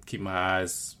and keep my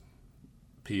eyes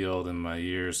peeled and my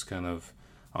ears kind of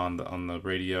on the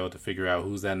radio to figure out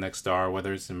who's that next star,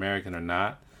 whether it's American or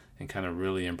not, and kind of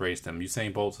really embrace them.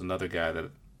 Usain Bolt's another guy that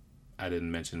I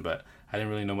didn't mention, but I didn't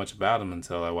really know much about him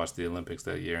until I watched the Olympics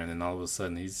that year, and then all of a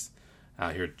sudden he's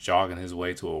out here jogging his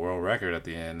way to a world record at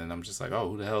the end, and I'm just like,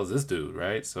 oh, who the hell is this dude,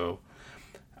 right? So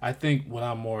I think what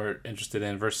I'm more interested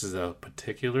in versus a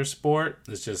particular sport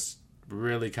is just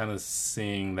really kind of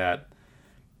seeing that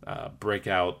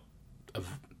breakout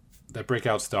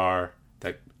star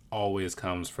that always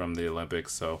comes from the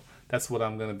Olympics. So that's what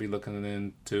I'm going to be looking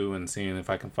into and seeing if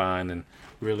I can find and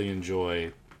really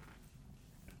enjoy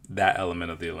that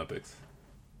element of the Olympics.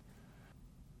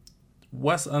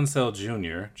 Wes Unseld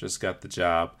Jr. just got the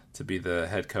job to be the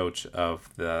head coach of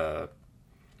the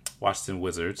Washington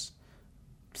Wizards.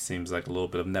 Seems like a little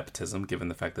bit of nepotism, given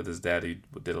the fact that his daddy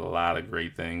did a lot of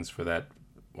great things for that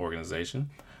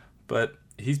organization. But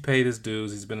he's paid his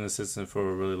dues. He's been an assistant for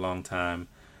a really long time.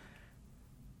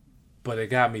 But it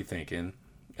got me thinking.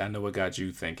 I know it got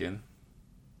you thinking.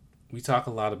 We talk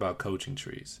a lot about coaching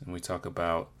trees, and we talk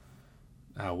about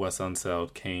how Wes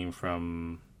Unseld came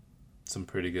from some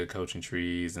pretty good coaching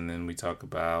trees, and then we talk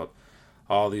about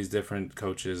all these different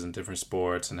coaches in different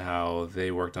sports and how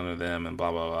they worked under them and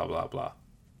blah, blah, blah, blah, blah.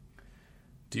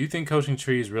 Do you think coaching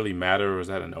trees really matter, or is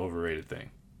that an overrated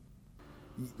thing?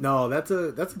 No, that's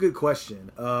a good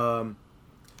question. I'm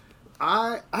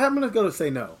going to go to say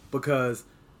no, because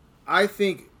I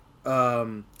think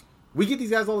we get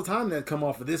these guys all the time that come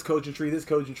off of this coaching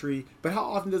tree, but how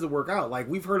often does it work out? Like,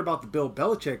 we've heard about the Bill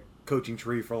Belichick coaching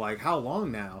tree for like how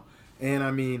long now? And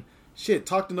I mean, shit,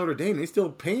 talk to Notre Dame. They still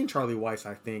paying Charlie Weiss,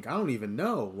 I think. I don't even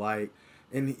know. Like,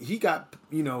 and he got,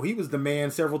 he was the man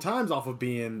several times off of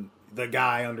being the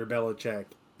guy under Belichick.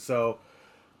 So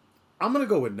I'm going to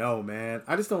go with no, man.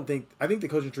 I think the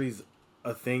coaching tree is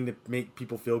a thing to make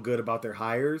people feel good about their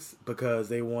hires, because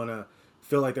they want to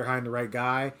feel like they're hiring the right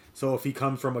guy. So if he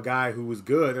comes from a guy who was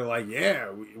good, they're like, yeah,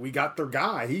 we got their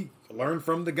guy. He learned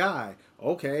from the guy.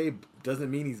 Okay, doesn't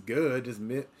mean he's good. Just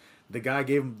the guy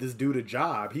gave this dude a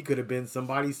job. He could have been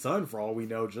somebody's son for all we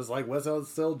know, just like Wes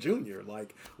Unseld Jr.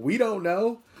 Like, we don't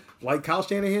know. Like Kyle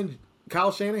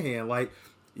Shanahan, like,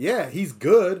 yeah, he's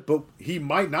good, but he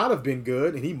might not have been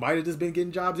good, and he might have just been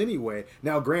getting jobs anyway.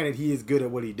 Now, granted, he is good at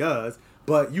what he does,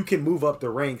 but you can move up the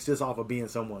ranks just off of being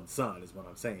someone's son, is what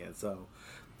I'm saying. So,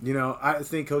 I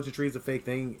think coaching tree is a fake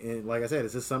thing, and like I said,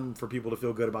 it's just something for people to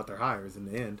feel good about their hires in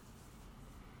the end.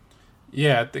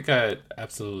 Yeah, I think I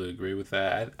absolutely agree with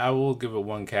that. I will give it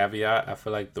one caveat. I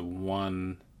feel like the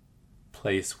one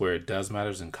place where it does matter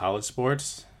is in college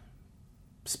sports,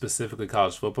 specifically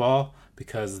college football,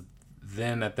 because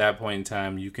then at that point in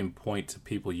time, you can point to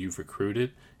people you've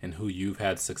recruited and who you've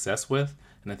had success with,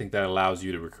 and I think that allows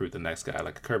you to recruit the next guy,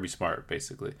 like Kirby Smart,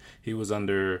 basically. He was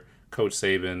under Coach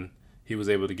Saban. He was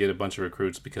able to get a bunch of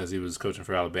recruits because he was coaching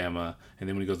for Alabama. And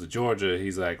then when he goes to Georgia,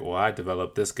 he's like, well, I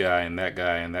developed this guy and that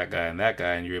guy and that guy and that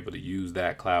guy. And you're able to use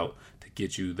that clout to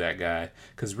get you that guy.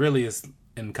 Because really,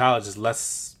 in college, it's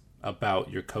less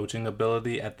about your coaching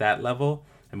ability at that level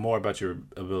and more about your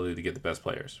ability to get the best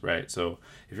players, right? So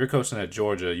if you're coaching at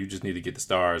Georgia, you just need to get the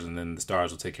stars, and then the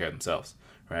stars will take care of themselves,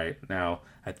 right? Now,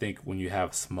 I think when you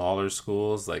have smaller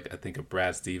schools, like I think of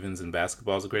Brad Stevens in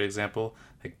basketball is a great example,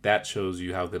 like that shows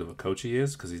you how good of a coach he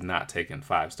is, because he's not taking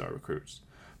 5-star recruits.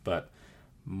 But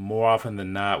more often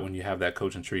than not, when you have that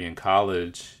coaching tree in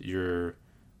college, you're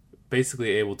basically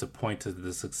able to point to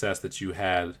the success that you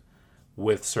had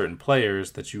with certain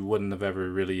players that you wouldn't have ever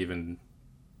really even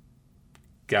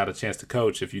got a chance to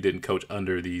coach if you didn't coach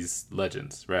under these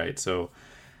legends, right? So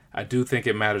I do think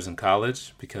it matters in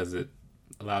college, because it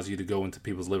allows you to go into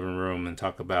people's living room and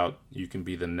talk about you can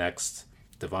be the next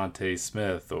Devontae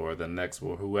Smith or the next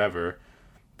or whoever,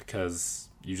 because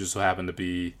you just so happen to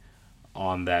be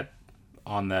on that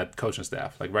coaching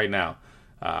staff. Like right now,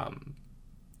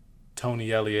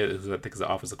 Tony Elliott, who I think is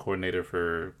the offensive coordinator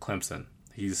for Clemson,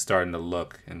 he's starting to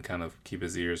look and kind of keep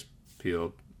his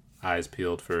eyes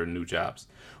peeled for new jobs.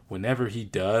 Whenever he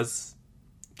does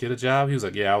get a job, he was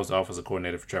like, yeah, I was the offensive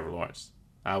coordinator for Trevor Lawrence.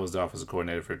 I was the offensive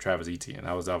coordinator for Travis Etienne.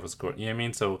 I was the offensive coordinator. You know what I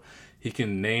mean? So he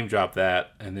can name drop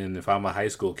that. And then if I'm a high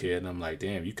school kid and I'm like,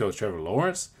 damn, you coach Trevor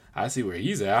Lawrence? I see where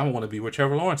he's at. I want to be where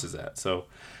Trevor Lawrence is at. So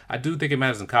I do think it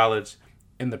matters in college.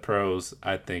 In the pros,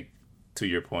 I think, to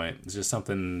your point, it's just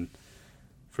something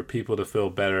for people to feel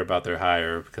better about their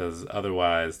hire, because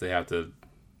otherwise they have to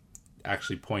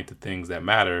actually point to things that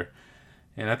matter.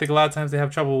 And I think a lot of times they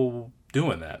have trouble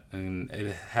doing that. And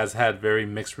it has had very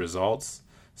mixed results.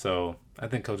 So I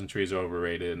think coaching trees are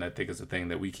overrated, and I think it's a thing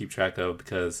that we keep track of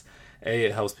because, A,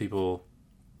 it helps people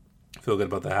feel good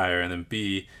about the hire, and then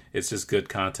B, it's just good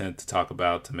content to talk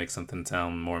about to make something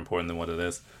sound more important than what it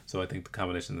is. So I think the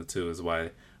combination of the two is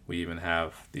why we even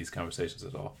have these conversations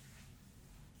at all.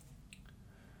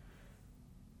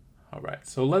 All right,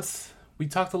 so we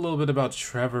talked a little bit about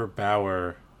Trevor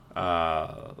Bauer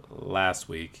last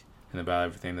week and about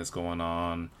everything that's going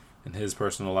on in his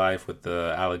personal life with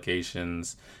the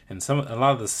allegations and a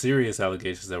lot of the serious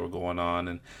allegations that were going on,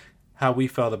 and how we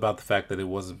felt about the fact that it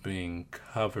wasn't being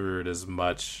covered as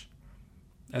much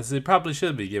as it probably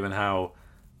should be, given how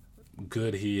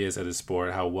good he is at his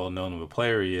sport, how well known of a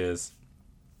player he is,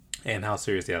 and how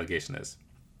serious the allegation is.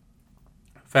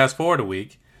 Fast forward a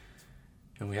week,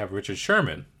 and we have Richard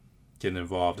Sherman getting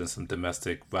involved in some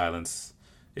domestic violence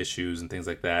issues and things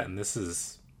like that, and this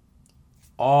is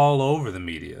all over the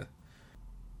media.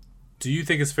 Do you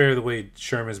think it's fair the way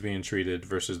Sherman's being treated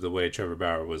versus the way Trevor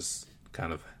Bauer was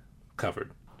kind of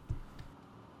covered?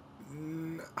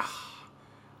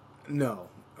 No.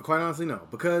 Quite honestly, no.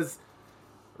 Because,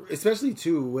 especially,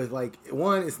 too, with, like,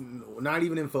 one, it's not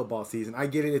even in football season. I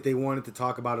get it if they wanted to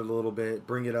talk about it a little bit,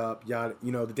 bring it up, yada,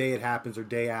 the day it happens or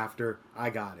day after, I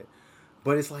got it.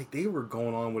 But it's like they were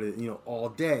going on with it, all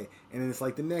day. And then it's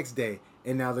like the next day.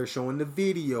 And now they're showing the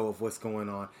video of what's going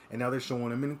on. And now they're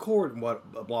showing him in court and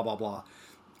what, blah, blah, blah.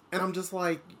 And I'm just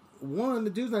like, one,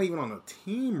 the dude's not even on a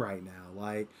team right now.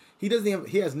 Like, he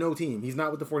has no team. He's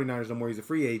not with the 49ers no more. He's a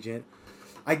free agent.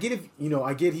 I get if,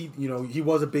 he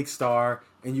was a big star.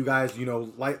 And you guys,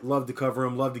 love to cover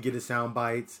him, love to get his sound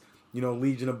bites.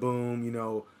 Legion of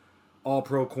Boom,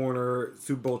 all-pro corner,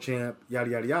 Super Bowl champ, yada,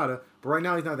 yada, yada. But right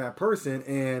now he's not that person.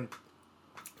 And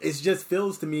it just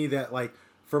feels to me that, like,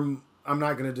 I'm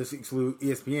not going to just exclude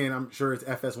ESPN. I'm sure it's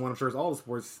FS1. I'm sure it's all the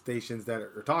sports stations that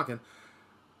are talking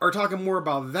more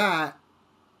about that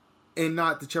and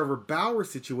not the Trevor Bauer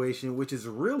situation, which is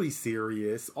really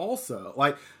serious also.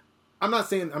 Like, I'm not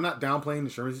downplaying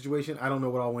the Sherman situation. I don't know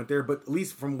what all went there, but at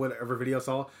least from whatever video I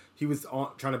saw, he was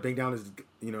trying to bang down his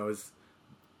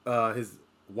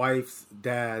wife's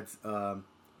dad's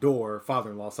door,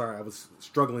 father-in-law. Sorry, I was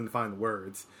struggling to find the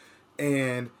words.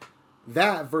 And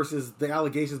that versus the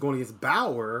allegations going against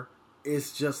Bauer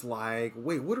is just like,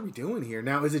 wait, what are we doing here?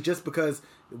 Now, is it just because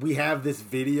we have this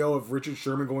video of Richard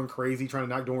Sherman going crazy trying to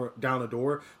knock down a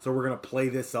door, so we're going to play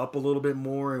this up a little bit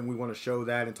more and we want to show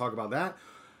that and talk about that?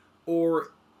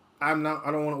 Or I don't want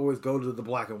to always go to the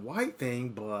black and white thing,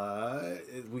 but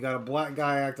we got a black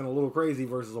guy acting a little crazy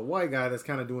versus a white guy that's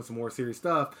kind of doing some more serious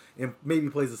stuff and maybe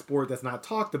plays a sport that's not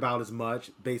talked about as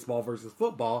much, baseball versus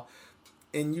football,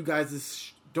 and you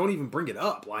guys don't even bring it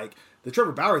up. Like, the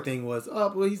Trevor Bauer thing was,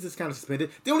 he's just kind of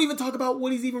suspended. They don't even talk about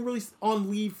what he's even really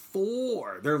on leave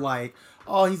for. They're like,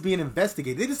 he's being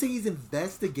investigated. They just say he's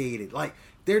investigated. Like,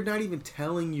 they're not even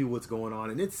telling you what's going on,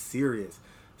 and it's serious.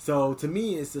 So, to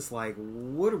me, it's just like,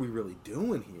 what are we really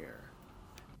doing here?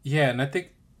 Yeah, and I think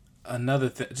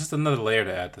just another layer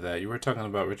to add to that. You were talking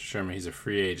about Richard Sherman. He's a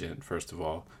free agent, first of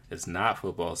all. It's not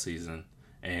football season,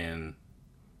 and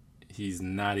he's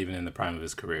not even in the prime of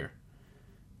his career.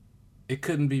 It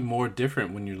couldn't be more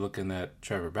different when you're looking at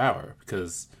Trevor Bauer,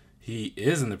 because he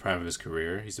is in the prime of his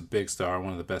career. He's a big star,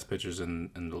 one of the best pitchers in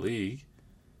the league.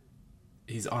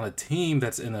 He's on a team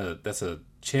that's a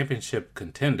championship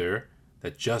contender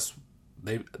that just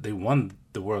they won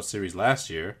the World Series last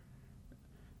year.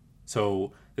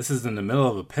 So this is in the middle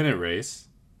of a pennant race.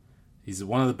 He's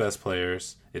one of the best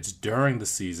players. It's during the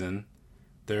season.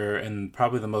 They're in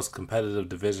probably the most competitive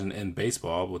division in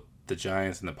baseball with the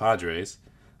Giants and the Padres.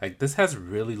 Like, this has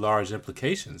really large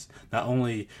implications, not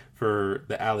only for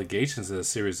the allegations as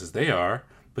serious as they are,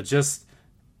 but just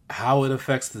how it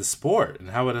affects the sport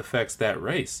and how it affects that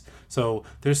race. So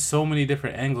there's so many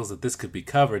different angles that this could be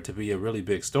covered to be a really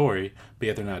big story, but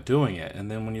yet they're not doing it. And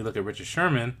then when you look at Richard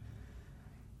Sherman,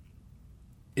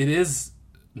 it is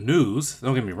news.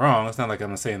 Don't get me wrong. It's not like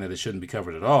I'm saying that it shouldn't be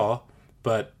covered at all,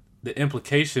 but the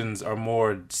implications are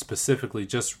more specifically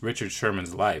just Richard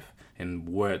Sherman's life and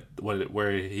where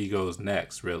he goes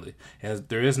next. Really,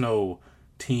 there is no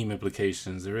team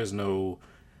implications. There is no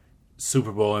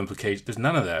Super Bowl implications. There's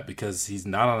none of that because he's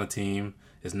not on a team.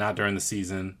 It's not during the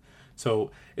season.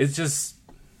 So it's just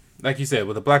like you said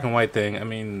with the black and white thing. I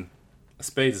mean, a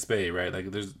spade's a spade, right? Like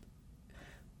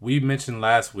we mentioned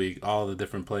last week all the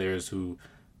different players who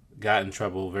got in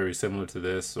trouble very similar to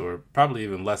this, or probably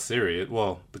even less serious.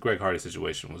 Well, the Greg Hardy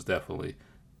situation was definitely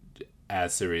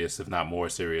as serious, if not more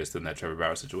serious, than that Trevor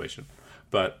Bauer situation.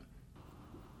 But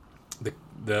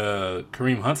the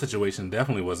Kareem Hunt situation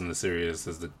definitely wasn't as serious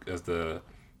as the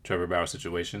Trevor Bauer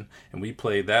situation, and we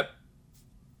played that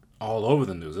all over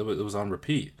the news. It was on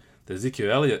repeat. The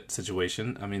Ezekiel Elliott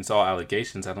situation, I mean, it's all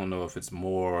allegations. I don't know if it's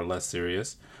more or less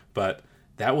serious, but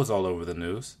that was all over the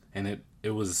news, and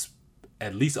it was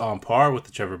at least on par with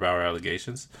the Trevor Bauer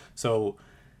allegations. So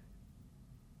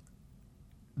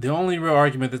the only real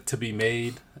argument to be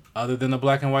made, other than the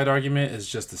black and white argument, is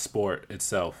just the sport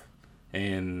itself.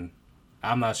 And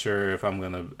I'm not sure if I'm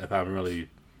really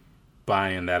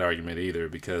buying that argument either,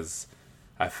 because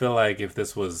I feel like if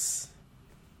this was,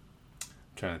 I'm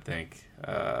trying to think,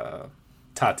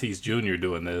 Tatis Jr.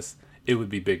 doing this, it would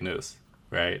be big news,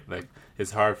 right? Like,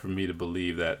 it's hard for me to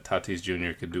believe that Tatis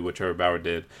Jr. could do what Trevor Bauer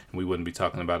did, and we wouldn't be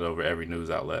talking about it over every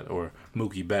news outlet. Or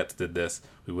Mookie Betts did this,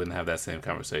 we wouldn't have that same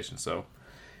conversation. So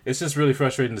it's just really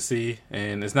frustrating to see,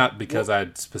 and it's not because I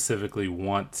specifically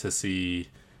want to see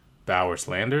Bauer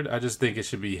slandered. I just think it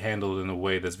should be handled in a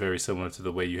way that's very similar to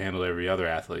the way you handle every other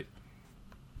athlete.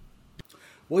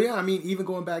 Well, yeah, I mean, even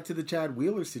going back to the Chad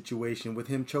Wheeler situation with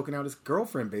him choking out his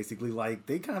girlfriend, basically, like,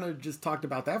 they kind of just talked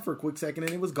about that for a quick second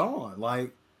and it was gone.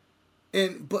 Like,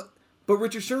 but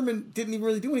Richard Sherman didn't even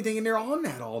really do anything, and they're on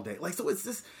that all day. Like, so it's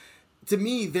just, to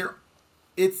me,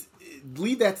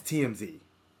 leave that to TMZ.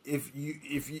 If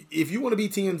you want to be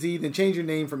TMZ, then change your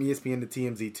name from ESPN to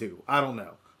TMZ too. I don't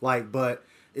know. Like, but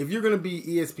if you're gonna be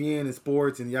ESPN and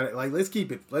sports and yada, like, let's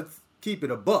keep it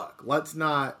a buck. Let's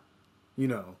not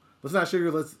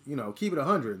sugar. Let's keep it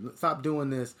 100. Stop doing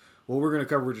this. Well, we're gonna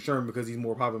cover Richard Sherman because he's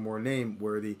more popular, more name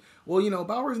worthy. Well,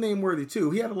 Bauer's name worthy too.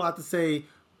 He had a lot to say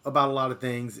about a lot of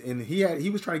things, and he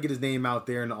was trying to get his name out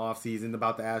there in the offseason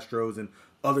about the Astros and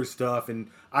other stuff, and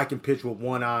I can pitch with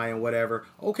one eye and whatever.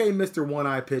 Okay, Mr. One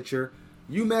Eye Pitcher,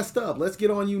 you messed up. Let's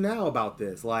get on you now about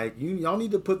this. Like, y'all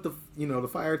need to put the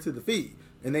fire to the feet.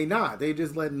 And they not. They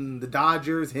just letting the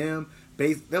Dodgers, they're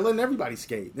letting everybody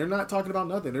skate. They're not talking about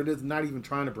nothing. They're just not even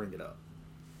trying to bring it up.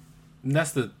 And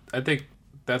I think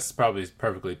that's probably as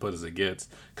perfectly put as it gets,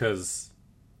 because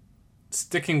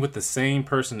sticking with the same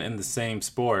person in the same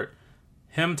sport,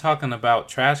 him talking about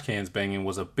trash cans banging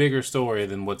was a bigger story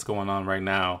than what's going on right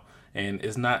now, and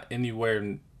is not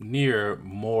anywhere near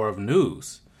more of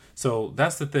news. So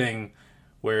that's the thing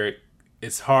where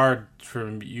it's hard for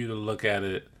you to look at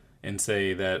it and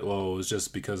say that, well, it was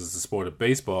just because it's the sport of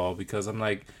baseball, because I'm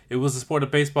like, it was the sport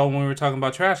of baseball when we were talking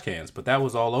about trash cans, but that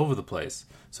was all over the place.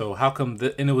 So how come,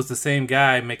 and it was the same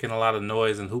guy making a lot of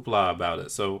noise and hoopla about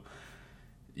it. So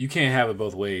you can't have it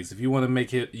both ways. If you want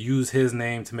to use his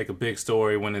name to make a big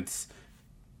story when it's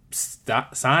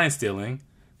sign stealing,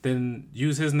 then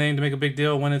use his name to make a big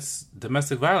deal when it's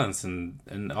domestic violence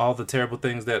and all the terrible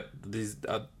things that these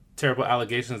terrible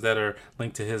allegations that are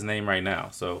linked to his name right now.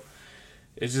 So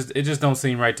it just don't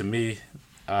seem right to me.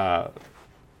 It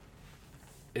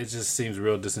just seems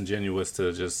real disingenuous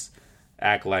to just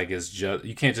act like it's just,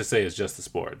 you can't just say it's just a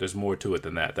sport. There's more to it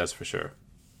than that, that's for sure.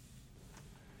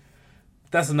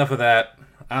 That's enough of that.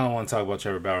 I don't want to talk about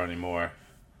Trevor Bauer anymore.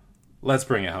 Let's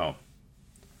bring it home.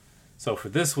 So for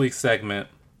this week's segment,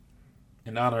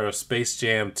 in honor of Space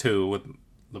Jam 2, with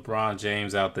LeBron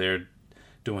James out there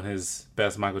doing his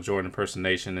best Michael Jordan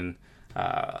impersonation and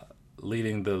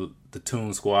leading the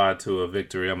Toon Squad to a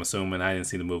victory, I'm assuming. I didn't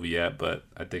see the movie yet, but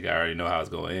I think I already know how it's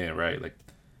going to end, right? Like,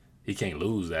 he can't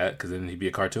lose that, because then he'd be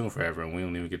a cartoon forever, and we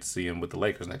don't even get to see him with the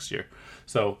Lakers next year.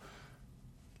 So,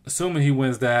 assuming he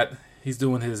wins that, he's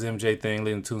doing his MJ thing,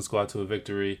 leading the Toon Squad to a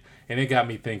victory, and it got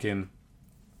me thinking,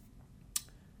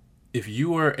 if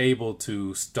you were able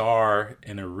to star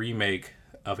in a remake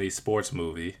of a sports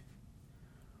movie,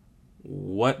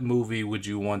 what movie would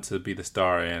you want to be the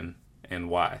star in, and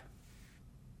why?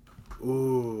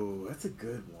 Ooh, that's a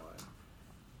good one.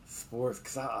 Sports,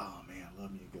 because I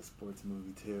love me a good sports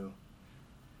movie too.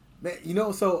 Man,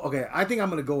 okay, I think I'm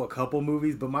going to go a couple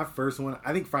movies, but my first one,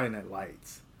 I think Friday Night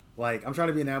Lights. Like, I'm trying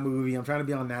to be in that movie. I'm trying to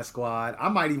be on that squad. I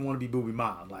might even want to be Boobie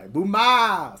Miles. Like, Boobie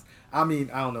Miles! I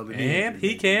mean, I don't know. And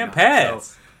he can pass.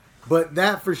 So, but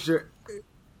that for sure.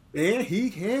 And he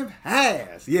can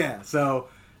pass. Yeah, so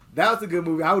that was a good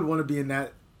movie. I would want to be in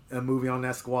that movie on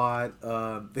that squad.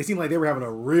 They seemed like they were having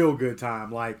a real good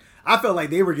time. Like, I felt like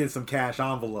they were getting some cash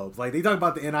envelopes. Like, they talk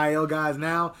about the NIL guys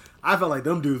now. I felt like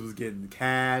them dudes was getting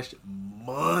cash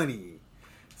money.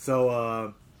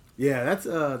 So, yeah,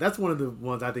 that's one of the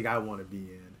ones I think I want to be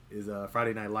in is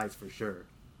Friday Night Lights for sure.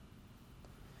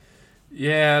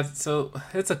 Yeah, so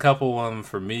it's a couple of them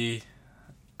for me.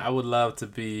 I would love to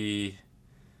be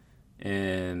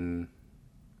in...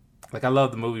 Like, I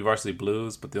love the movie Varsity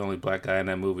Blues, but the only black guy in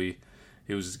that movie,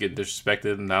 he was just getting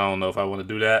disrespected, and I don't know if I want to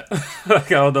do that.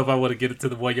 Like, I don't know if I want to get it to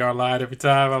the 1 yard line every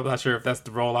time. I'm not sure if that's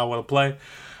the role I want to play.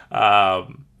 I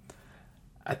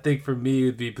think for me, it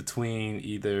would be between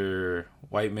either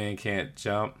White Man Can't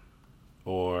Jump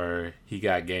or He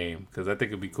Got Game, because I think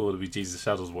it'd be cool to be Jesus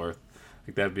Shuttlesworth. I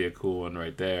think that'd be a cool one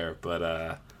right there. But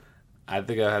I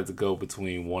think I have to go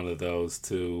between one of those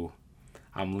two.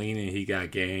 I'm leaning He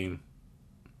Got Game.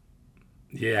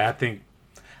 Yeah, I think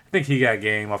He Got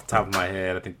Game off the top of my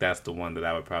head. I think that's the one that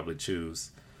I would probably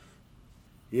choose.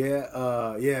 Yeah,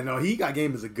 no, He Got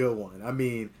Game is a good one. I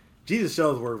mean, Jesus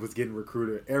Shuttlesworth was getting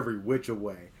recruited every which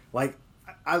way. Like,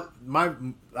 I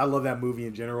love that movie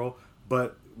in general,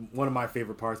 but one of my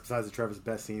favorite parts, besides the Travis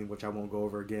Best scene, which I won't go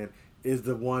over again, is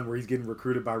the one where he's getting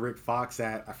recruited by Rick Fox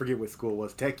at, I forget what school it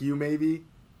was, Tech U maybe?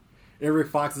 And Rick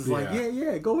Fox is like,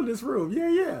 yeah, go in this room.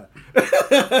 Yeah.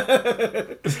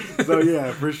 So,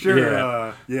 yeah, for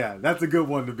sure. Yeah, that's a good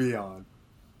one to be on.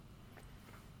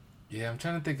 Yeah, I'm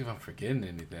trying to think if I'm forgetting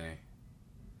anything.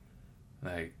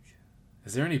 Like,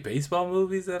 is there any baseball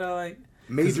movies that I like?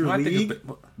 Major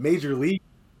League,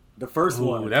 the first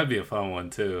one. That'd be a fun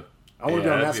one, too. I want to be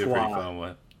on that squad. That'd be a pretty fun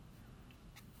one.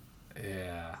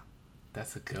 Yeah,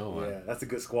 that's a good one. Yeah, that's a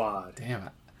good squad. Damn,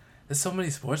 there's so many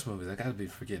sports movies. I gotta be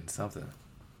forgetting something.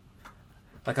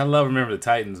 Like, I love Remember the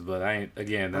Titans, but I ain't.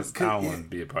 Again, I don't want to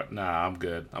be a part. Nah, I'm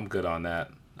good. I'm good on that.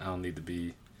 I don't need to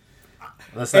be.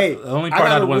 The only part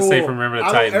I want to say from Remember the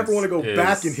Titans. I don't ever want to go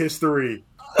back in history.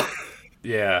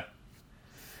 Yeah,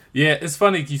 it's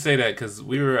funny you say that because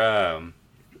we were.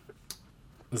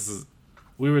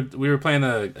 We were playing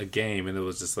a game, and it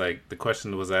was just like the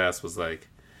question that was asked was like,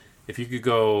 if you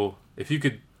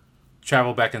could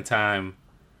travel back in time,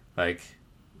 like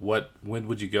when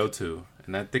would you go to?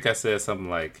 And I think I said something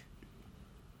like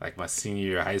my senior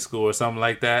year of high school or something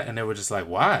like that. And they were just like,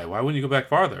 why wouldn't you go back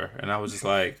farther? And I was just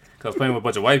like, cause I was playing with a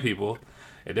bunch of white people,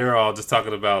 and they were all just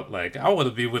talking about like, I want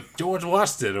to be with George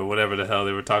Washington or whatever the hell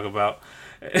they were talking about.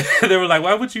 And they were like,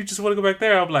 why would you just want to go back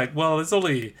there? I'm like, well, it's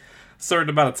only certain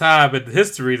amount of time in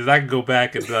history that I can go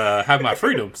back and have my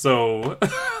freedom. So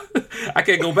I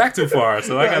can't go back too far.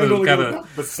 So I gotta kind of.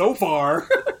 But so far.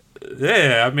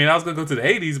 Yeah, I mean, I was gonna go to the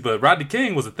 80s, but Rodney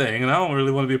King was a thing, and I don't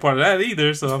really want to be a part of that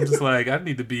either. So I'm just like, I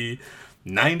need to be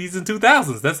 90s and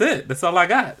 2000s. That's it. That's all I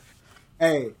got.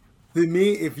 Hey, to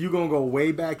me, if you're gonna go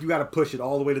way back, you got to push it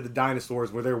all the way to the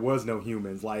dinosaurs where there was no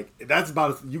humans. Like, that's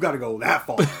about you got to go that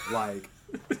far. Like,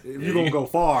 if you're gonna go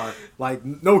far, like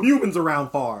no humans around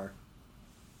far.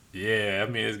 Yeah, I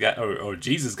mean, it's got or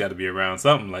Jesus got to be around,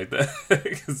 something like that.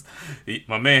 Because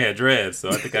my man had dreads, so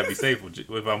I think I'd be safe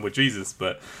if I'm with Jesus.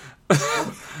 But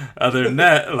other than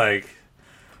that, like,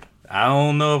 I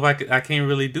don't know if I can't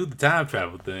really do the time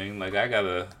travel thing. Like, I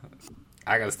gotta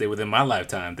stay within my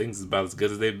lifetime. Things is about as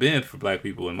good as they've been for black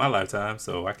people in my lifetime,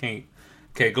 so I can't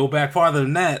go back farther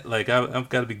than that. Like, I've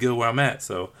got to be good where I'm at.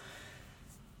 So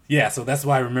yeah, so that's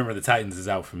why I Remember the Titans is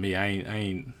out for me. I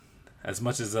ain't as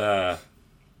much as I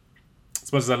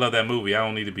love that movie, I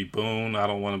don't need to be Boone. I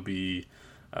don't want to be,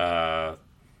 I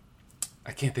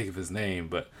can't think of his name,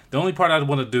 but the only part I'd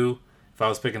want to do if I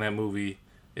was picking that movie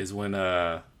is when,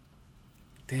 damn,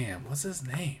 what's his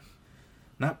name?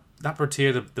 Not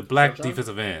Bertier, the black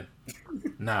defensive end.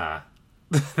 Nah.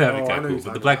 That'd be kind of cool.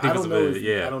 But the black defensive end,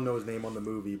 yeah. I don't know his name on the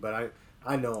movie, but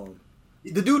I know him.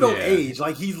 The dude don't age.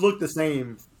 Like, he's looked the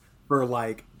same for,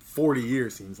 like, 40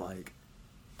 years, seems like.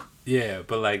 Yeah,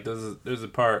 but, like, there's a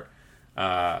part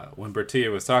when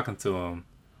Bertier was talking to him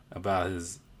about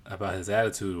his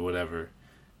attitude or whatever,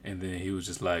 and then he was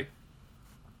just like,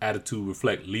 attitude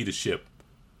reflect leadership,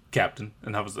 Captain.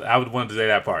 And I would want to say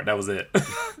that part. That was it.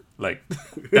 Like,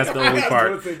 that's the only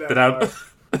part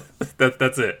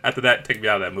that's it. After that, take me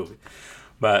out of that movie.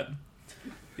 But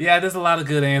yeah, there's a lot of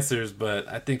good answers, but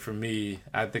I think for me,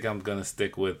 I think I'm gonna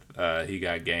stick with He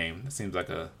Got Game. It seems like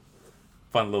a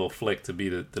fun little flick to be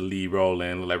the lead role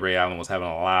in. Like, Ray Allen was having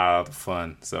a lot of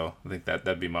fun, so I think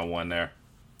that'd be my one there.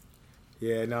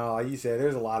 Yeah, no, like you said,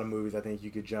 there's a lot of movies I think you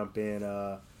could jump in.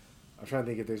 I'm trying to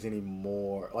think if there's any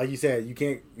more. Like you said,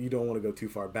 you don't want to go too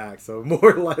far back. So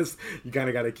more or less, you kind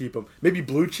of got to keep them. Maybe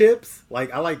Blue Chips.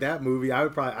 Like I like that movie. I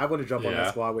want to jump on that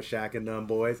squad with Shaq and them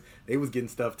boys. They was getting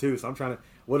stuff too. So I'm trying to.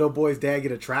 What old boy's dad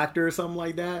get a tractor or something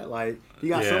like that? Like he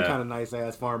got some kind of nice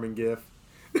ass farming gift.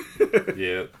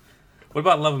 Yeah. What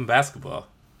about Love and Basketball?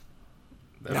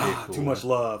 Cool too much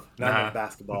love. Not enough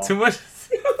basketball. Too much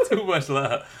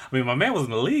love. I mean, my man was in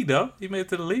the league, though. He made it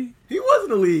to the league. He was in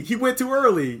the league. He went too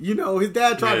early. You know, his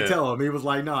dad tried to tell him. He was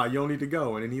like, nah, you don't need to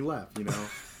go. And then he left, you know.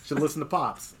 Should listen to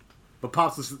Pops. But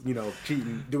Pops was, you know,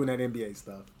 cheating, doing that NBA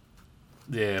stuff.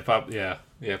 Yeah, Pops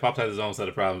had his own set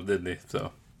of problems, didn't he?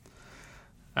 So,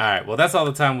 all right. Well, that's all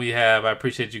the time we have. I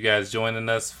appreciate you guys joining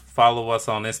us. Follow us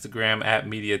on Instagram at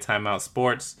Media Timeout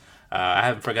Sports. I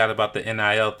haven't forgot about the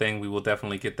NIL thing. We will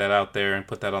definitely get that out there and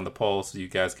put that on the poll so you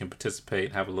guys can participate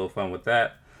and have a little fun with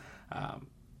that.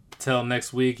 Till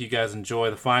next week, you guys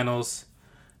enjoy the finals,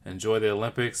 enjoy the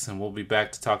Olympics, and we'll be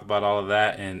back to talk about all of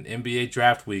that. And NBA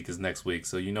Draft Week is next week,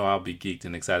 so you know I'll be geeked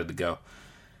and excited to go.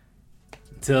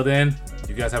 Until then,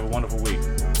 you guys have a wonderful week.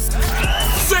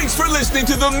 Thanks for listening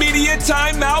to the Media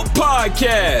Timeout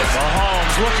Podcast.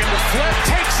 Mahomes looking to flip,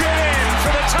 takes it in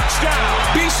for the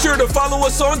touchdown. Be sure to follow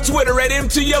us on Twitter at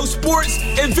MTO Sports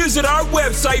and visit our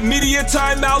website,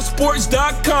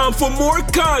 MediaTimeoutSports.com, for more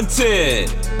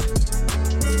content.